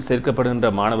கலைப்பிரிவில் சேர்க்கப்படுகின்ற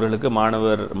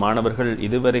மாணவர்கள்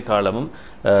இதுவரை காலமும்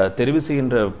தெரிவு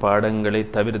செய்கின்ற பாடங்களை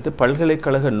தவிர்த்து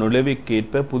பல்கலைக்கழக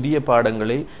நுழைவுக்கேற்ப புதிய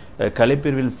பாடங்களை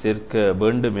கலைப்பிரிவில் சேர்க்க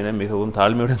வேண்டும் என மிகவும்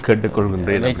தாழ்மையுடன்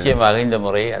கேட்டுக்கொள்கின்றேன். நிச்சயமாக இந்த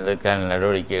முறை அதற்கான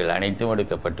நடவடிக்கைகள் அனைத்தும்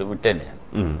எடுக்கப்பட்டு விட்டன.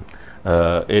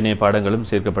 ஏனைய பாடங்களும்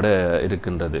சேர்க்கப்பட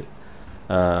இருக்கின்றது.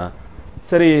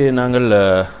 சரி, நாங்கள்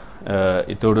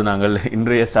இத்தோடு நாங்கள்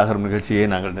இன்றைய சாகரம் நிகழ்ச்சியை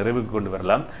நாங்கள் நிறைவுக்கு கொண்டு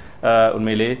வரலாம்.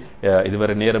 உண்மையிலே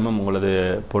இதுவரை நேரமும் உங்களது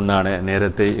பொன்னான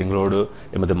நேரத்தை எங்களோடு,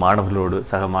 எமது மாணவர்களோடு,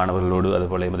 சக மாணவர்களோடு,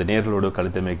 அதுபோல் எமது நேர்களோடு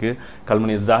கழித்தமைக்கு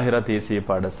கல்முனை ஜாகிரா தேசிய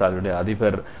பாடசாலையுடைய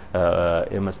அதிபர்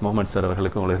MS முகமது சார்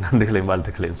அவர்களுக்கு உங்களது நன்றிகளையும்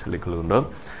வாழ்த்துக்களையும் சொல்லிக் கொள்கின்றோம்.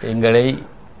 எங்களை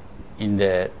இந்த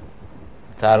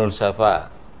தாருல் சஃபா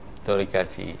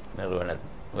தொலைக்காட்சி நிறுவன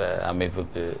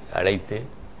அமைப்புக்கு அழைத்து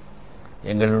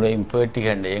எங்களோடு பேட்டி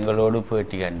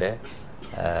கண்ட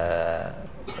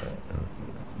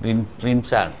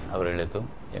ரின்சான் அவர்களுக்கும்,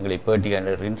 எங்களை பேட்டி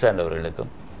கண்ட ரின்சான்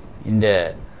அவர்களுக்கும், இந்த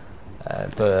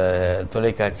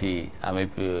தொலைக்காட்சி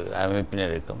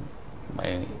அமைப்பினருக்கும்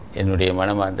என்னுடைய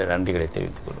மனமார்ந்த நன்றிகளை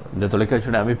தெரிவித்துக் கொள்கிறேன். இந்த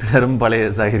தொலைக்காட்சியோட அமைப்பினரும் பழைய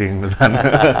சாகிரியங்கள் தான்.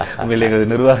 உண்மையில் எங்களது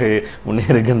நிர்வாகி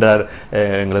முன்னேறுகின்றார்.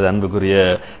 எங்களது அன்புக்குரிய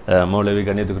மௌலவி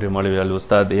கண்ணியத்துக்குரிய மௌலவி அல்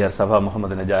உஸ்தாத் ஏஆர் சபா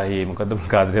முகமது நஜாஹி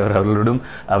முகத்துல் காதிரி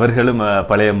அவர்களும்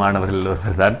பழைய மாணவர்கள்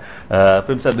ஒருவர் தான்.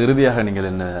 பிரிம்சாத், இறுதியாக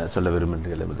நீங்கள் என்ன சொல்ல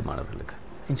விரும்புகிறீர்கள் எமது மாணவர்களுக்கு?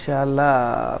 இன்ஷா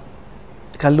அல்லாஹ்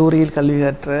கல்லூரியில் கல்வி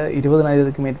கற்ற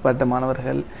 20,000க்கும் மேற்பட்ட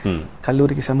மாணவர்கள்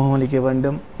கல்லூரிக்கு சமூகம் அளிக்க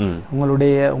வேண்டும்.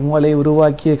 உங்களை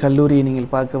உருவாக்கிய கல்லூரியை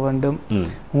நீங்கள் பார்க்க வேண்டும்.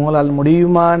 உங்களால்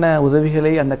முடியுமான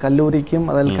உதவிகளை அந்த கல்லூரிக்கும்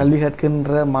அதில் கல்வி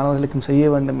கற்கின்ற மாணவர்களுக்கும் செய்ய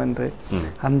வேண்டும் என்று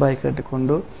அன்பாய்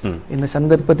கேட்டுக்கொண்டு இந்த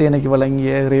சந்தர்ப்பத்தை எனக்கு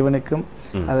வழங்கிய இறைவனுக்கும்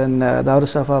அதன்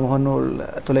தாருஷாஃபா முகநூல்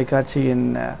தொலைக்காட்சியின்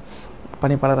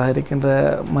பணிப்பாளராக இருக்கின்ற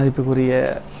மதிப்புக்குரிய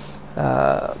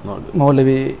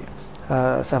மௌலவி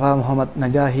சபா முகமது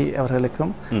நஜாஹி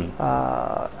அவர்களுக்கும்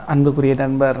அன்புக்குரிய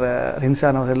நண்பர்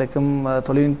ரின்சான் அவர்களுக்கும்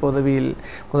தொழில்நுட்ப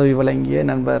உதவி வழங்கிய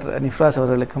நண்பர் நிஃப்ராஸ்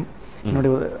அவர்களுக்கும்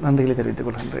என்னுடைய நன்றிகளை தெரிவித்துக்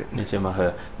கொள்கின்றேன். நிச்சயமாக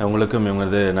உங்களுக்கும்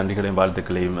எங்களது நன்றிகளையும்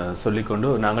வாழ்த்துக்களையும் சொல்லிக்கொண்டு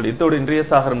நாங்கள் இத்தோடு இன்றைய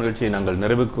சாகரம் நிகழ்ச்சியை நாங்கள்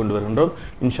நிறைவுக்கு கொண்டு வருகின்றோம்.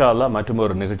 இன்ஷா அல்லாஹ் மற்றும்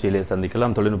ஒரு நிகழ்ச்சியிலே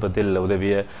சந்திக்கலாம். தொழில்நுட்பத்தில்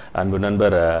உதவிய அன்பு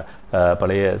நண்பர்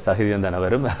பழைய சஹிரியந்தான்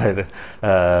அவரும்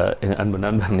அன்பு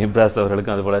நண்பர் நிப்ராஸ்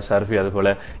அவர்களுக்கும் அதுபோல ஷர்ஃபி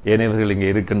அதுபோல ஏனையவர்கள்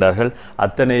இங்கே இருக்கின்றார்கள்.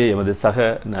 அத்தனை எமது சக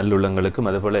நல்லுள்ளங்களுக்கும்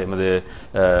அதுபோல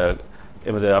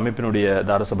எமது அமைப்பினுடைய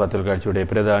தாரசபா தொலைக்காட்சியுடைய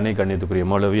பிரதானி கண்ணியத்துக்குரிய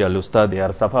மௌலவி அல் உஸ்தாத்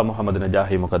ஏஆர் சபா முகமது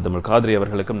நஜாஹி முகத்துல் காதிரி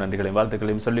அவர்களுக்கும் நன்றிகளையும்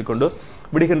வாழ்த்துக்களையும் சொல்லிக்கொண்டு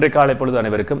விடுகின்ற காலை பொழுது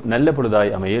அனைவருக்கும் நல்ல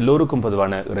பொழுதாய் அமைய எல்லோருக்கும்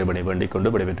பொதுவான இறைவனை வேண்டிக்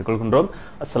கொண்டு விடைபெற்றுக் கொள்கின்றோம்.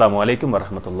 அஸ்ஸலாமு அலைக்கும்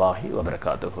வரஹ்மத்துல்லாஹி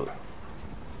வபரகாத்துஹு.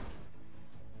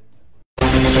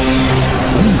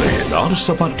 உங்கள்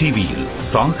தாருசபா டிவியில்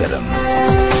சாகரம்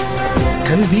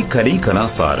கல்வி, கலை,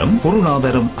 கலாசாரம்,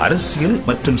 பொருளாதாரம், அரசியல்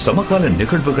மற்றும் சமகால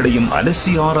நிகழ்வுகளையும்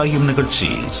அலசி ஆராயும் நிகழ்ச்சி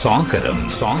சாகரம்.